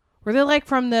glasses. Were they like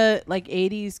from the like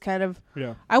 80s kind of?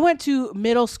 Yeah. I went to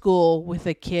middle school with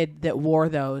a kid that wore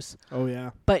those. Oh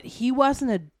yeah. But he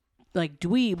wasn't a like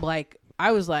dweeb. Like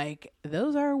I was like,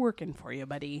 those are working for you,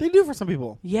 buddy. They do for some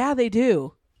people. Yeah, they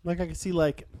do. Like I can see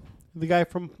like the guy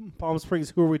from Palm Springs.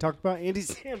 Who are we talking about? Andy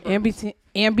Samberg.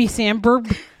 Ambi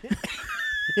Sandberg.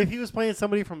 If he was playing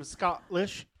somebody from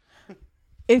Scottish,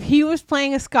 If he was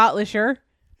playing a Scottisher,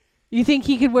 you think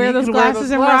he could wear he those could wear glasses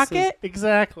those and glasses. rock it?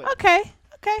 Exactly. Okay.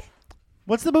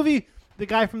 What's the movie? The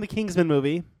guy from the Kingsman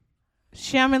movie.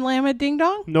 Shaman Lama Ding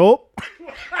Dong. Nope.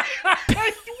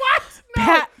 What?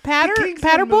 No. Patter The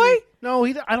Kingsman Boy. movie. No,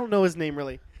 I don't know his name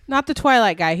really. Not the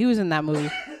Twilight guy. He was in that movie.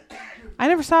 I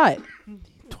never saw it.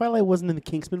 Twilight wasn't in the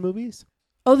Kingsman movies.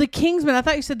 Oh, the Kingsman. I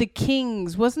thought you said the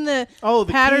Kings. Wasn't the Oh,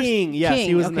 the Patters- King. Yes, King.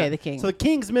 he was in Okay, that. the King. So the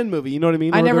Kingsman movie. You know what I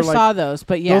mean? I Where never they're saw those,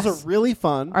 but yes. Those are really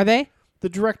fun. Are they? The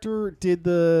director did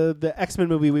the X-Men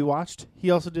movie we watched.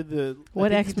 He also did the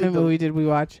What I think he X-Men did the movie did we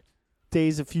watch?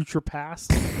 Days of Future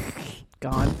Past.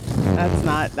 Gone.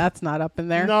 That's not up in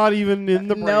there. Not even in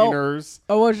the No. brainers.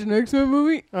 I watched an X-Men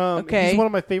movie. Okay. He's one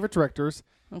of my favorite directors.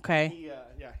 Okay. He,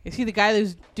 yeah. Is he the guy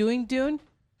who's doing Dune?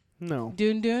 No,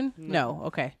 Dune? No.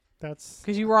 Okay. that's.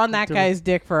 Because you were on that Different. guy's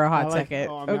dick for a hot I like- second.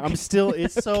 oh, I'm, okay. I'm still.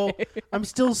 It's so. I'm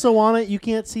still so on it. You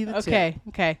can't see the Okay.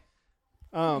 Okay.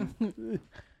 tip.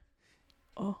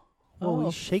 Oh. Oh,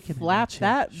 he's shaking. Flap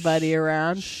that buddy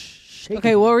around. Shaking.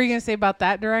 Okay, what were you gonna say about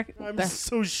that direct? I'm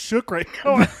so shook right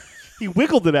now. He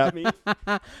wiggled it at me.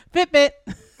 Fitbit.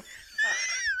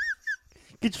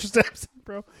 Get your steps in,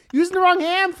 bro. Using the wrong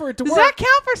hand for it to Does work. that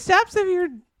count for steps if you're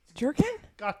jerking?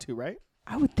 Got to, right?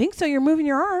 I would think so. You're moving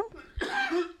your arm.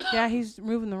 Yeah, he's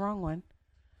moving the wrong one.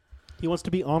 He wants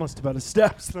to be honest about his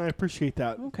steps, and I appreciate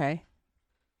that. Okay.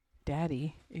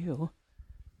 Daddy. Ew.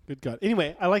 Good God.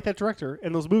 Anyway, I like that director,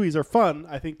 and those movies are fun,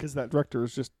 I think, because that director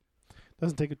is just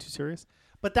doesn't take it too serious.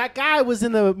 But that guy was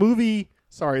in the movie,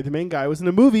 the main guy was in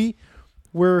a movie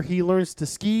where he learns to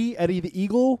ski, Eddie the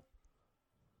Eagle.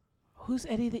 Who's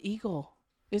Eddie the Eagle?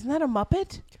 Isn't that a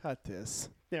Muppet? Cut this.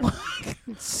 There.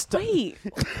 Wait,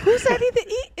 who's Eddie the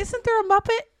Eagle? Isn't there a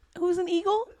Muppet who's an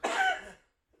eagle?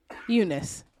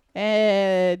 Eunice.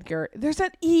 Edgar. There's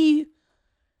an eagle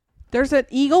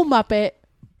Muppet.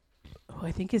 Oh,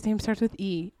 I think his name starts with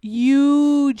E.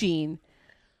 Eugene.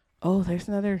 Oh, there's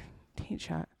another taint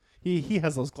shot. He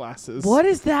has those glasses. What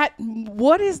is that?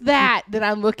 What is that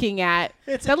I'm looking at?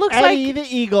 It's that looks Eddie like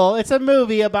the Eagle. It's a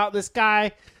movie about this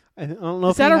guy. I don't know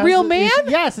Is if that he a has real it. man?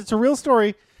 Yes, it's a real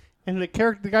story. And the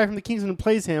guy from the Kingsman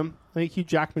plays him. I think Hugh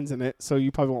Jackman's in it, so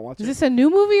you probably won't watch Is it. this a new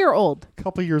movie or old? A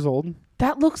couple years old.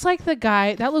 That looks like the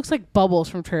guy. That looks like Bubbles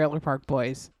from Trailer Park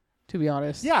Boys, to be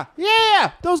honest. Yeah,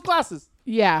 those glasses.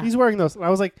 Yeah. He's wearing those. And I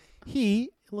was like, he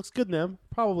looks good in them,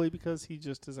 probably because he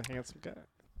just is a handsome guy.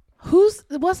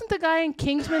 Wasn't the guy in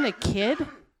Kingsman a kid?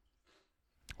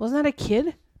 Wasn't that a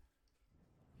kid?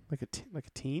 Like a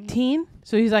teen? Teen?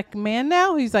 So he's like a man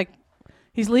now? He's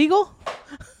legal?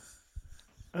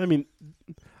 I mean,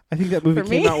 I think that movie For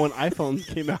came me? out when iPhones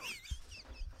came out.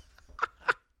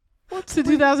 What's in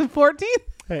 2014?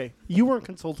 Hey, you weren't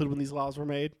consulted when these laws were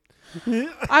made.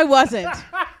 I wasn't.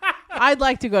 I'd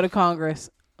like to go to Congress.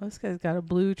 Oh, this guy's got a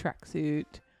blue tracksuit.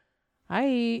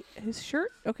 His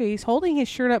shirt. Okay, he's holding his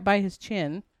shirt up by his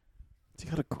chin. Has he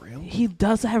got a grill? He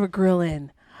does have a grill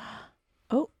in.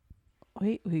 Oh,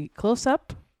 wait, close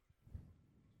up.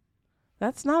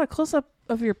 That's not a close up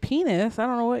of your penis. I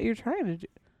don't know what you're trying to do.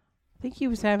 I think he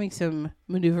was having some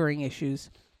maneuvering issues.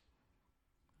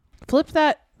 Flip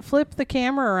the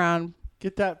camera around.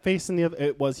 Get that face in the other.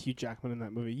 It was Hugh Jackman in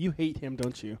that movie. You hate him,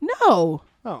 don't you? No.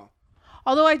 Oh.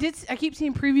 Although I keep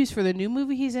seeing previews for the new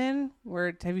movie he's in.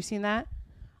 Have you seen that?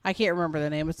 I can't remember the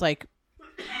name. It's like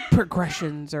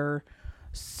progressions or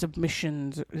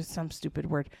submissions or some stupid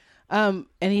word. And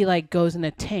he like goes in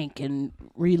a tank and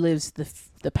relives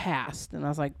the past. And I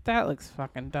was like, that looks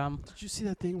fucking dumb. Did you see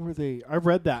that thing where I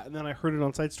read that and then I heard it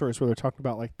on Side Stories where they're talking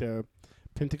about like the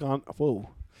Pentagon. Whoa.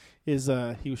 He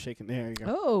was shaking. There you go.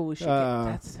 Oh, we should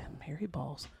that's hairy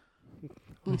balls.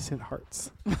 We sent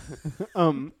hearts.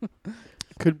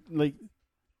 Could like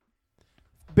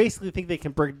basically think they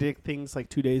can predict things like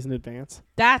 2 days in advance.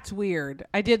 That's weird.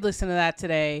 I did listen to that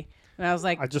today, and I was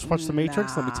like, I just watched The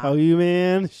Matrix. Let me nah. tell you,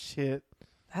 man. Shit.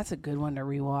 That's a good one to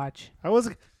rewatch. I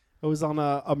was on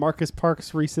a Marcus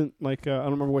Parks recent I don't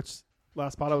remember which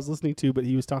last spot I was listening to, but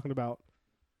he was talking about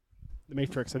The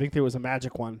Matrix. I think there was a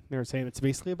magic one. They were saying it's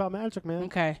basically about magic, man.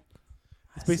 Okay.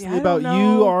 It's See, basically I about don't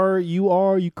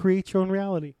know. you create your own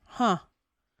reality. Huh.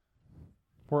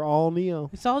 We're all Neo.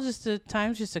 It's all just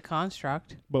time's just a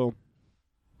construct. Boom.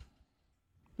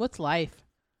 What's life?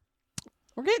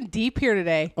 We're getting deep here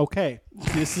today. Okay.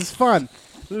 This is fun.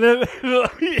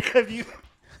 Have you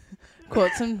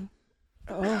Quote some.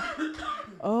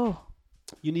 Oh.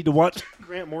 You need to watch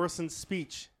Grant Morrison's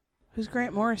speech. Who's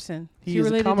Grant Morrison? He is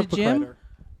related a comic to book Jim? writer.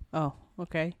 Oh,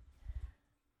 okay.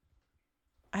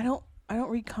 I don't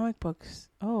read comic books.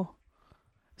 Oh.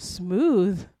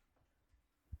 Smooth.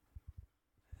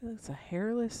 It's a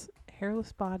hairless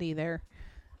body there.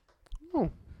 Oh.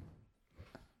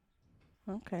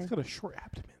 Okay. He's got a short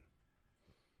abdomen.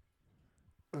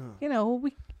 You know,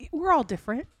 we're all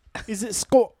different. Is it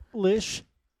Scottish?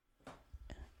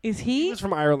 Is He he? was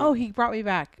from Ireland. Oh, he brought me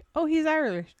back. Oh, he's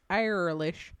Irish.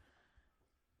 Irish.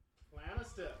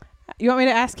 Lannister. You want me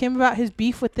to ask him about his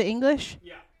beef with the English?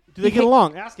 Yeah. Do they get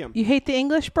along? Ask him. You hate the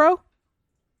English, bro?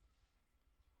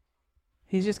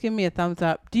 He's just giving me a thumbs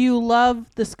up. Do you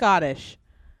love the Scottish?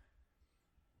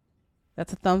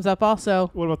 That's a thumbs up also.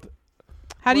 What about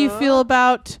How do you feel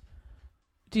about...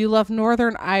 Do you love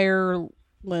Northern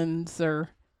Ireland's or...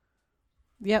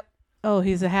 Yep. Oh,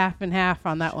 he's a half and half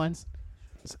on that one.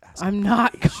 I'm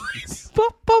not going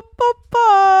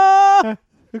to...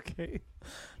 Okay.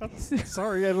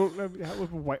 Sorry, I don't know how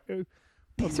white.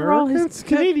 These are all his- Americans?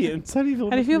 Canadians. How do you feel?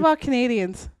 How do you feel about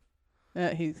Canadians?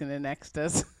 He's going to next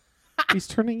us. He's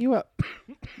turning you up.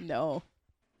 No.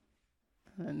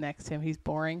 Next him, he's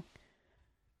boring.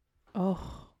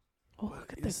 Oh,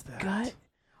 look at is the that? gut.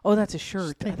 Oh, that's a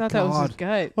shirt. I Thank thought that was his God.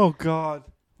 gut. Oh God,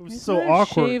 it was He's so not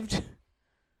awkward.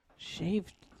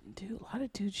 Shaved, dude. A lot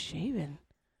of dudes shaving.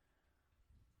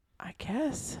 I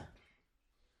guess.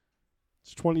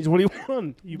 It's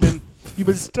 2021. You've been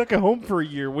stuck at home for a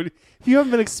year. If you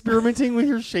haven't been experimenting with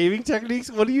your shaving techniques,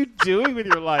 what are you doing with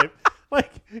your life? Like,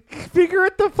 figure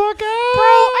it the fuck out, Bro,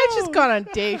 I just got on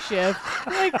day shift.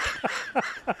 Like,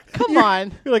 come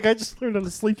on. You're like, I just learned how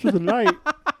to sleep through the night.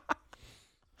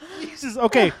 Jesus.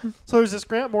 Okay, so there's this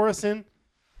Grant Morrison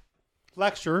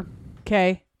lecture.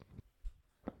 Okay.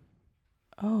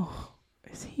 Oh,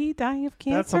 is he dying of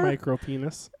cancer? That's a micro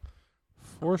penis,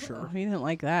 for Oh, sure. he didn't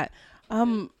like that.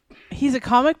 He's a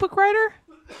comic book writer?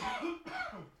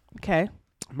 Okay.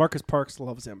 Marcus Parks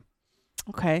loves him,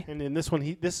 Okay. and in this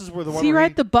one, this is where the Does one. he where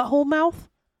write the butthole mouth?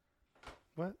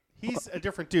 What? He's a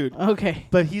different dude, Okay.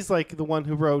 but he's like the one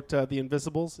who wrote The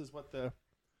Invisibles, is what the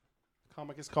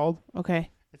comic is called. Okay.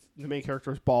 The main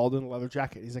character is bald in a leather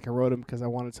jacket. He's like, I wrote him because I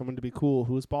wanted someone to be cool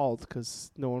who was bald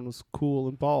because no one was cool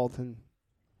and bald, and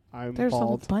I'm There's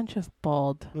bald. a bunch of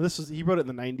bald. He wrote it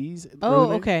in the 90s.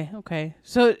 Oh, okay.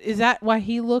 So is that why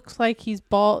he looks like he's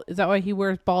bald? Is that why he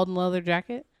wears bald and leather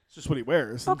jacket? It's just what he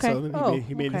wears. Okay. And so then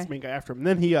he made his okay. main guy after him.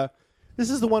 And then this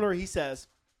is the one where he says,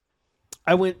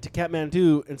 I went to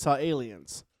Kathmandu and saw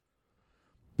aliens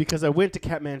because I went to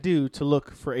Kathmandu to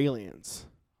look for aliens.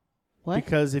 What?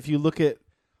 Because if you look at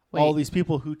all these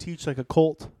people who teach like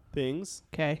occult things,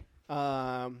 Okay.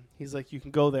 He's like, you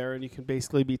can go there and you can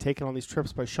basically be taken on these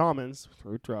trips by shamans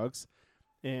through drugs,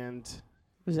 and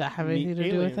Does that have meet anything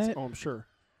to do with aliens. it? Oh, I'm sure.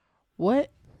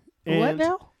 What? What And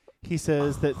now? he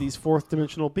says that these fourth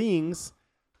dimensional beings,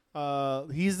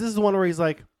 this is the one where he's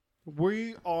like,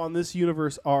 we on this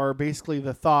universe are basically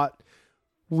the thought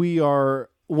we are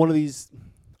one of these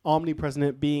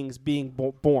omnipresent beings being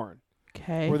born,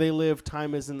 Okay. where they live,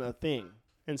 time isn't a thing.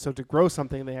 And so to grow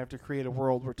something, they have to create a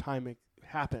world where time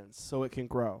happens so it can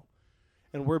grow.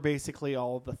 And we're basically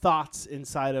all the thoughts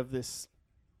inside of this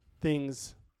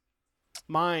thing's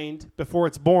mind before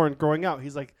it's born growing out.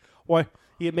 He's like, why?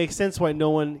 It makes sense why no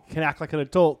one can act like an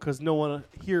adult, because no one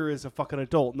here is a fucking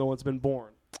adult. No one's been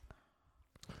born.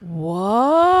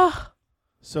 What?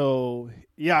 So,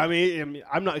 yeah, I mean,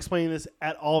 I'm not explaining this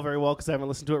at all very well because I haven't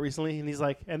listened to it recently. And he's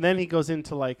like, and then he goes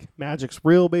into like magic's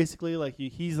real, basically. Like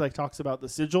he's like talks about the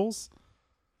sigils.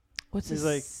 What's He's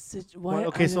this? like, What?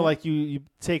 okay, so like you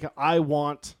take, I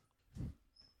want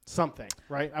something,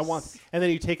 right? I want, and then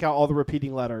you take out all the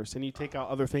repeating letters and you take out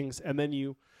other things, and then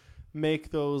you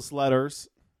make those letters,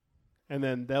 and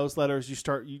then those letters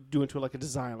you do into like a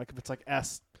design. Like if it's like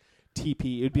S.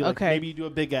 TP, it'd be like maybe you do a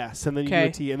big S and then you do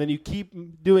a T, and then you keep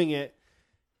doing it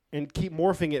and keep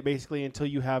morphing it basically until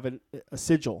you have a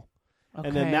sigil. Okay.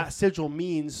 And then that sigil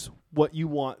means what you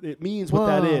want. It means what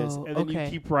that is. And then you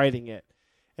keep writing it.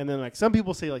 And then like some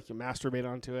people say like you masturbate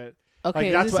onto it.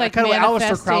 Okay, like, that's what kind of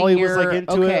Aleister Crowley was like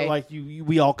into it. Like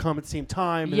we all come at the same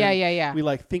time. And yeah. We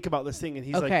like think about this thing, and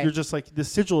he's like, you're just like, the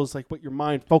sigil is like what your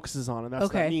mind focuses on, and that's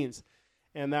what that means.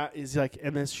 And that is like,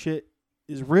 and this shit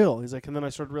is real. He's like, and then I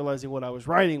started realizing what I was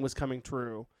writing was coming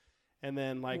true. And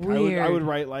then like I would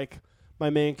write like my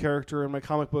main character in my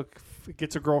comic book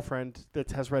gets a girlfriend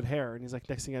that has red hair, and he's like,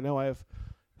 next thing I know, if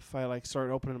I like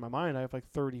start opening my mind, I have like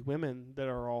 30 women that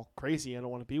are all crazy. I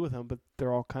don't want to be with them, but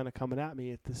they're all kind of coming at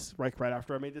me at this right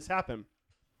after I made this happen.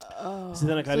 Oh, so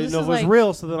then I didn't know if it was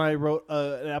real. So then I wrote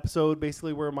an episode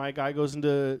basically where my guy goes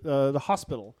into the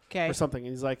hospital or something,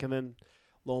 and he's like, and then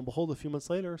lo and behold, a few months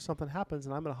later, something happens,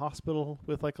 and I'm in a hospital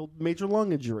with like a major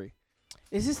lung injury.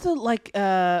 Is this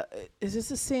the is this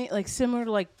the same, like similar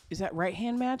to like, is that right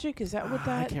hand magic? Is that what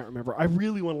that? I can't remember. I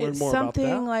really want to learn more about that. It's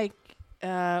something like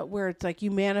where it's like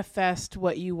you manifest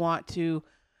what you want to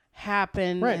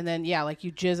happen, and then like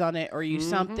you jizz on it, or you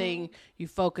something, you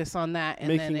focus on that, and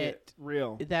making then it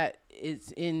real. That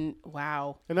is in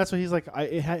wow. And that's what he's like.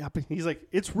 He's like,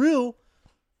 it's real.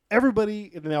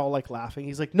 Everybody, and they're all like laughing.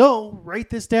 He's like, no, write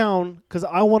this down because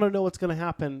I want to know what's going to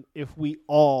happen if we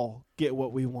all get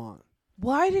what we want.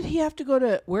 Why did he have to go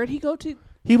to? Where did he go to?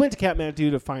 He went to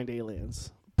Kathmandu to find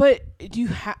aliens. But do you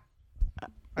have?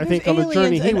 I think on the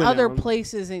journey he in went other down.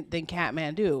 places than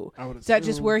Kathmandu. I would Is that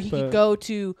just where he could go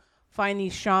to find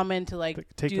these shaman to like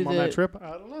take do him on that trip?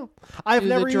 I don't know. I've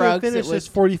never even drugs finished this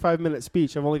 45-minute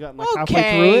speech. I've only gotten like halfway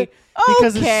through it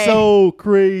because it's so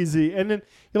crazy. And then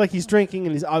you're like, he's drinking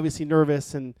and he's obviously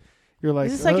nervous, and you're like,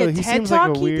 is this like a he TED seems talk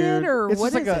like a he weird. did, or it's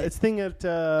what just is like it? It's thing at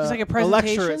just like a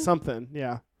lecture presentation? at something,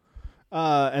 yeah.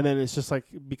 And then it's just like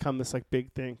become this like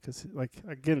big thing because like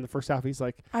again the first half he's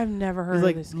like, I've never heard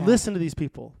of this guy. Listen to these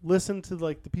people. Listen to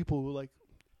like the people who like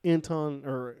Anton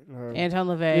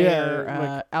LaVey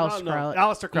or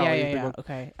Aleister Crowley. Yeah.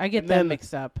 Okay, I get that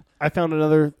mixed up. I found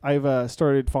I've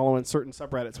started following certain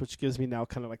subreddits, which gives me now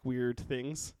kind of like weird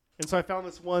things. And so I found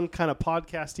this one kind of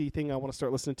podcasty thing I want to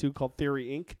start listening to called Theory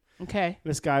Inc. Okay. And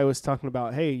this guy was talking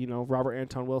about, hey, Robert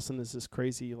Anton Wilson is this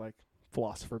crazy like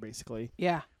philosopher basically.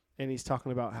 Yeah. And he's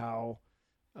talking about how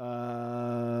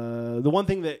the one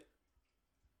thing that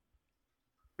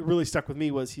really stuck with me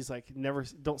was he's like,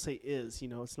 don't say is,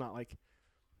 it's not like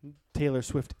Taylor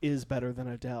Swift is better than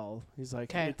Adele. He's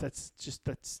like,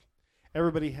 that's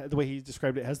everybody, the way he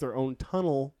described it, has their own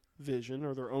tunnel vision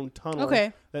or their own tunnel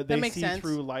that they see sense.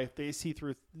 Through life. They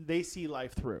see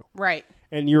life through. Right.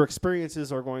 And your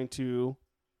experiences are going to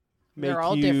make they're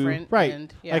all you different. Right.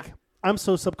 And, Like I'm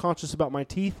so subconscious about my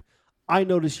teeth. I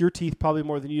notice your teeth probably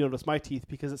more than you notice my teeth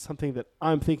because it's something that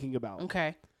I'm thinking about.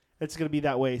 Okay. It's going to be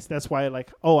that way. So that's why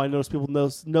I notice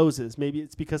people's noses. Maybe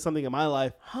it's because something in my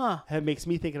life makes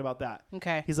me thinking about that.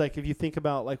 Okay. He's like, if you think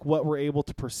about like what we're able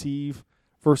to perceive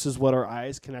versus what our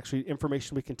eyes can actually,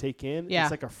 information we can take in,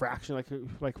 it's like a fraction,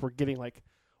 like we're getting like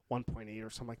 1.8 or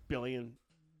some like billion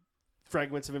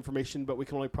fragments of information, but we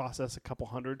can only process a couple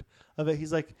hundred of it.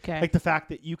 He's like, like the fact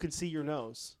that you can see your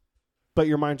nose, but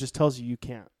your mind just tells you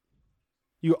can't.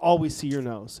 You always see your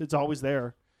nose. It's always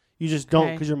there. You just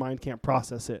don't because your mind can't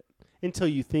process it until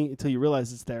you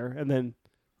realize it's there, and then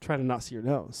try to not see your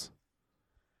nose.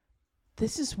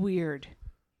 This is weird.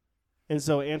 And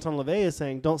so Anton LaVey is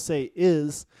saying, don't say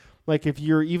is, Like if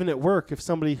you're even at work, if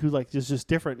somebody who like is just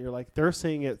different, you're like they're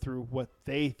seeing it through what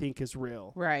they think is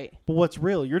real. Right. But what's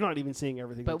real? You're not even seeing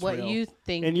everything. But that's what real. you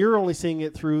think, and you're only seeing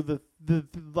it through the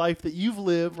life that you've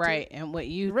lived. right? And what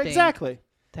you Right, think. exactly.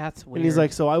 That's weird. And he's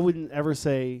like, so I wouldn't ever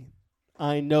say,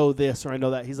 I know this or I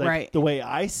know that. He's like, Right. the way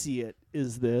I see it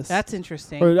is this. that's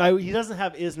interesting. Or he doesn't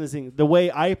have is in his thing. The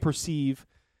way I perceive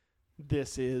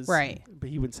this is. Right. But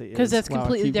he wouldn't say is. Because that's Wow, I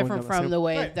completely keep going different down from same- the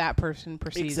way Right. that person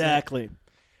perceives it. Exactly.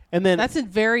 And then That's a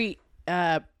very,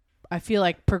 I feel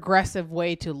like, progressive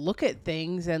way to look at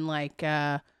things, and like,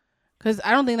 because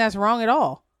I don't think that's wrong at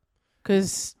all.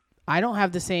 Because I don't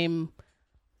have the same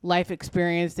life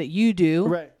experience that you do,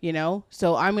 Right. You know,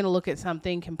 so I'm going to look at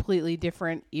something completely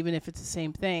different, even if it's the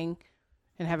same thing,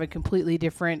 and have a completely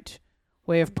different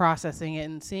way of processing it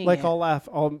and seeing like it.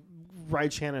 I'll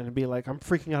ride Shannon and be like, I'm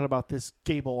freaking out about this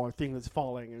gable or thing that's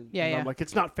falling. And, Yeah, and yeah. I'm like,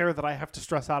 it's not fair that I have to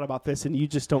stress out about this and you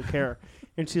just don't care.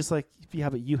 And she's like, yeah,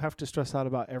 but you have to stress out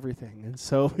about everything. And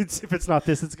so if it's not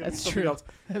this, it's going to be That's something true. else.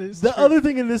 That is The true. other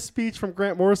thing in this speech from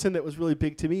Grant Morrison that was really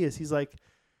big to me is he's like,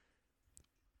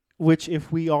 which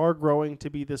if we are growing to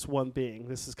be this one being,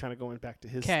 this is kind of going back to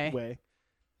his 'Kay. way,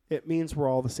 it means we're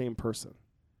all the same person.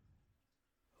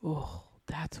 Oh,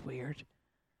 that's weird.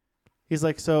 He's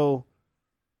like,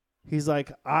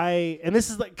 and this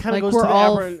is like kind of Like goes we're to the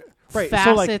all aberrant, right? Facets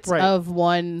So like, right. of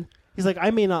one. He's like,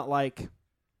 I may not like,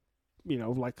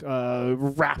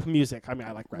 rap music. I mean,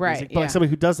 I like rap Right, music, but yeah. like somebody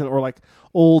who doesn't, or like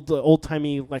old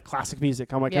timey like classic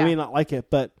music. I'm like, Yeah. I may not like it,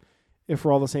 but if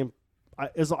we're all the same,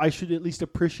 I should at least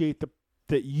appreciate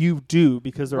that you do,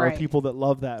 because there are Right. people that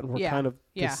love that, and we're Yeah, kind of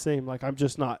yeah. the same. Like I'm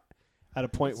just not at a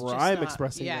point It's where just I'm not-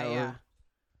 expressing yeah, that. or- yeah.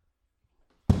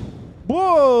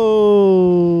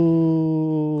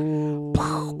 Whoa!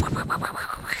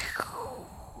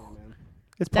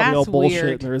 It's probably all That's bullshit.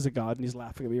 weird. And there is a God, and he's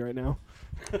laughing at me right now.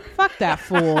 Fuck that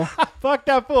fool. Fuck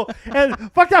that fool.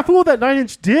 And fuck that fool with that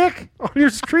 9-inch dick on your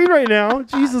screen right now.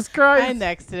 Jesus Christ. I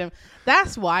nexted him.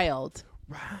 That's wild.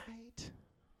 Right.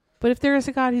 But if there is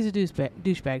a God, he's a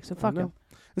douchebag. So fuck know. him.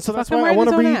 And so Fuck that's him why I right in want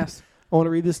his to own read. ass. I want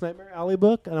to read this Nightmare Alley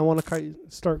book, and I want to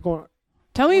start going.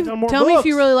 Tell me Done more if you books.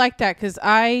 really like that, because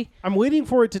I'm waiting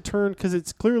for it to turn, because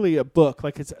it's clearly a book.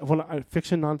 Like it's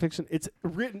fiction, nonfiction. It's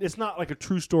written. It's not like a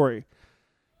true story.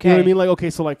 You know what I mean? Like, okay,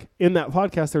 so like in that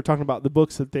podcast, they were talking about the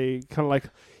books that they kind of like.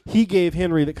 He gave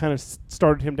Henry that kind of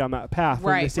started him down that path.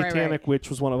 Like Right, the right, Satanic right. Witch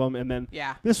was one of them, and then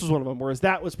Yeah. this was one of them. Whereas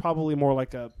that was probably more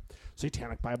like a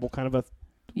Satanic Bible kind of a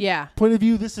Yeah. point of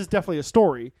view. This is definitely a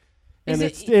story, and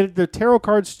Is the tarot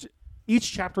cards.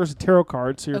 Each chapter is a tarot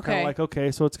card, so you're kind Okay. of like,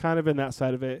 okay, so it's kind of in that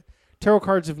side of it. Tarot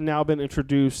cards have now been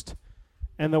introduced,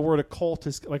 and the word occult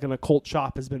is like an occult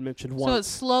shop has been mentioned So it once,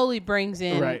 slowly brings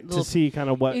in. right? Little, To see kind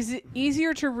of what. is it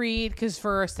easier to read? Because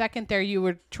for a second there, you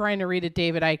were trying to read a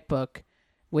David Icke book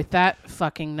with that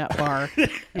fucking nut bar.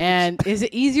 And is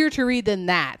it easier to read than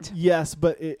that? Yes,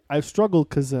 but I've struggled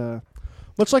because,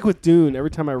 much like with Dune,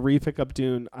 every time I pick up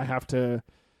Dune, I have to.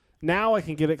 Now I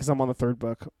can get it because I'm on the third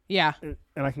book, Yeah. and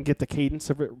I can get the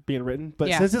cadence of it being written. But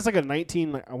Yeah. since it's like a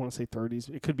 19, like, I want to say 30s,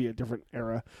 it could be a different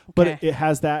era. But Okay. it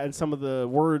has that, and some of the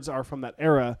words are from that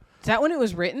era. Is that when it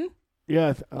was written?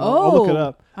 Yeah, I'll look it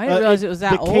up. I didn't realize it was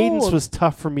that the cadence old. was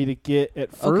tough for me to get at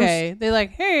first. Okay. They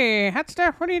like, hey, hot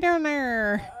stuff, what are you doing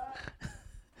there?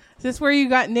 Is this where you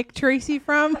got Nick Tracy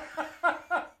from?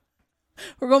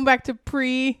 We're going back to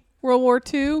pre-World War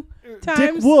II times?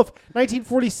 Dick Wolf,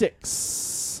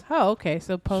 1946. Oh, okay.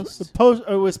 So post. It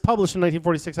was published in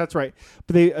 1946. That's right.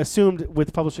 But they assumed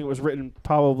with publishing it was written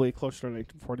probably closer to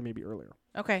 1940, maybe earlier.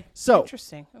 Okay. So,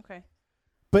 Interesting. Okay.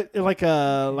 but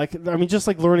just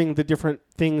like learning the different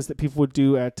things that people would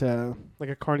do at like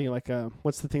a carny, like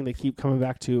what's the thing they keep coming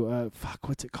back to?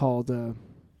 What's it called?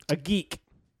 A geek.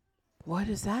 What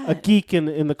is that? A geek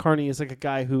in the carny is like a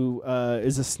guy who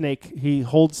is a snake. He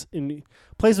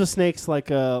plays with snakes like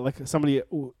somebody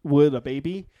would a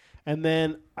baby, and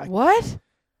then What?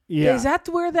 yeah, Is that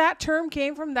where that term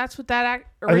came from? That's what that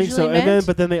I originally think so. meant?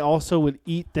 But then they also would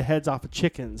eat the heads off of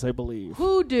chickens, I believe.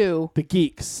 Who do? The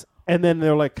geeks, and then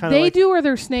they're like kind of They like do or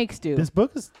their snakes do? this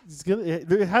book is good.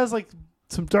 It has like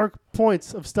some dark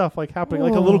points of stuff like happening,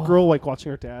 like a little Whoa. girl like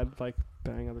watching her dad like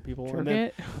bang other people, and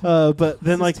then Forget. but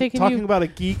then is like taking talking you- about a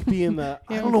geek being the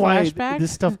I You don't having know why flashbacks?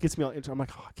 this stuff gets me all into. I'm like,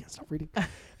 oh, I can't stop reading.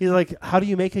 He's like, how do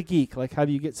you make a geek? Like, how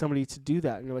do you get somebody to do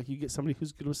that? And you're like, you get somebody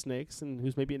who's good with snakes and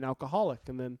who's maybe an alcoholic,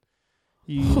 and then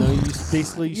you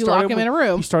basically You lock him in a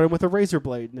room. You start him with a razor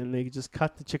blade, and then they just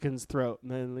cut the chicken's throat,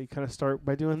 and then they kind of start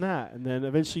by doing that, and then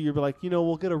eventually you'll be like,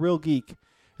 we'll get a real geek,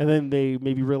 and then they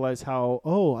maybe realize how,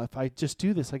 if I just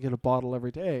do this, I get a bottle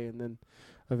every day, and then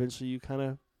eventually you kind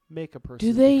of make a person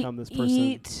Do they become this person.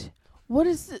 eat What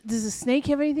is does the snake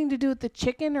have anything to do with the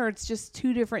chicken, or it's just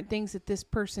two different things that this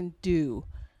person do?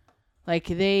 Like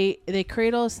they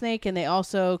cradle a snake and they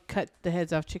also cut the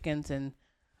heads off chickens. And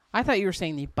I thought you were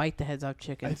saying they bite the heads off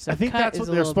chickens. I think that's what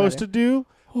they're supposed to do.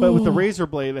 But with the razor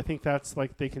blade, I think that's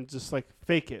like they can just like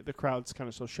fake it. The crowd's kind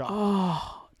of so shocked.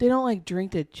 Oh, they don't like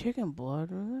drink the chicken blood,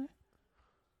 do they?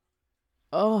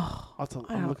 Oh,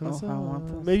 I'm looking this I want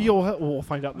up. this. Maybe we'll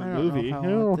find out in the movie. I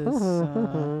want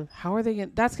this, how are they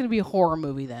going? That's going to be a horror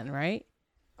movie then, right?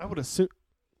 I would assume.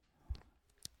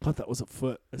 I thought that was a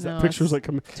foot. No, That picture's like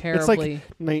terribly.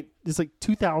 It's like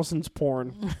 2000s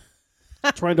porn.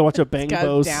 Trying to watch a Bang got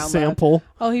Bros download. sample.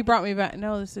 Oh, he brought me back.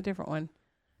 No, this is a different one.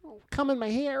 Come in my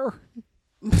hair.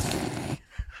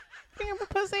 Finger my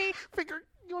pussy.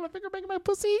 You want to finger bang my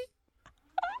pussy?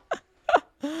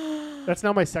 That's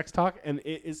now my sex talk, and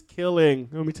it is killing.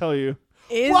 Let me tell you.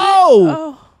 Is Whoa! It?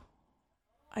 Oh,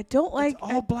 I don't like. It's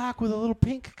all black with a little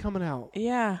pink coming out.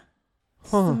 Yeah,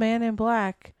 it's Huh. the man in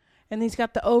black, and he's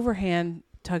got the overhand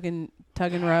tug and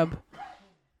rub.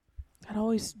 That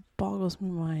always boggles my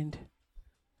mind.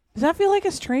 Does that feel like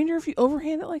a stranger if you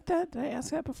overhand it like that? Did I ask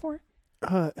that before?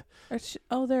 Oh,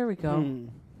 there we go.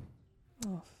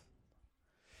 Oh,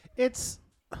 It's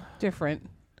different.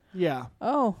 yeah.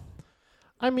 Oh,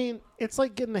 I mean, it's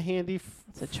like getting a handy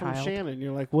It's a from child. Shannon.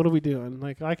 You're like, what are we doing?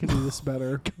 Like, I can do this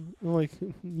better. I'm like,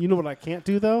 you know what I can't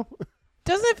do though?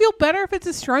 doesn't it feel better if it's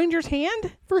a stranger's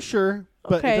hand? For sure,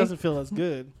 but Okay. it doesn't feel as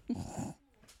good.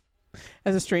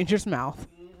 As a stranger's mouth.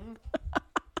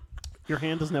 Your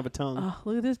hand doesn't have a tongue. Oh,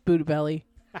 look at this booty belly.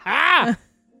 Rub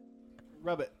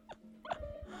it.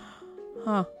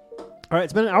 Huh. All right,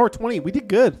 it's been an hour 20. We did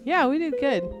good. Yeah, we did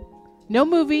good. No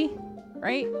movie,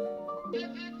 right?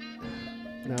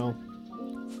 No.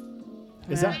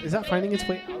 Is that finding its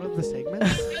way out of the segment?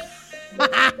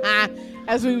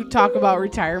 As we talk about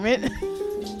retirement.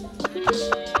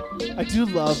 I do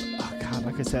love. Oh God,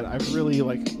 like I said, I've really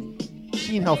like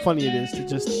seen how funny it is to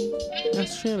just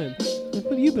ask Shannon. Like,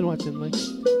 what have you been watching? Like,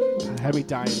 God, it had me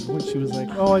dying when she was like,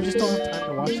 "Oh, I just don't have time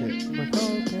to watch it." I'm like,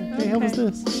 "Oh, okay. Hey, how was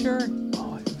this?" Sure.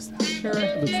 Oh, it was that. Sure.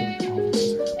 It looks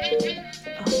really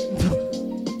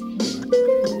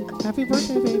Happy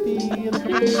birthday, baby! In a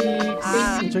couple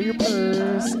weeks. Enjoy your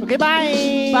purse. Okay,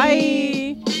 bye.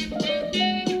 Bye.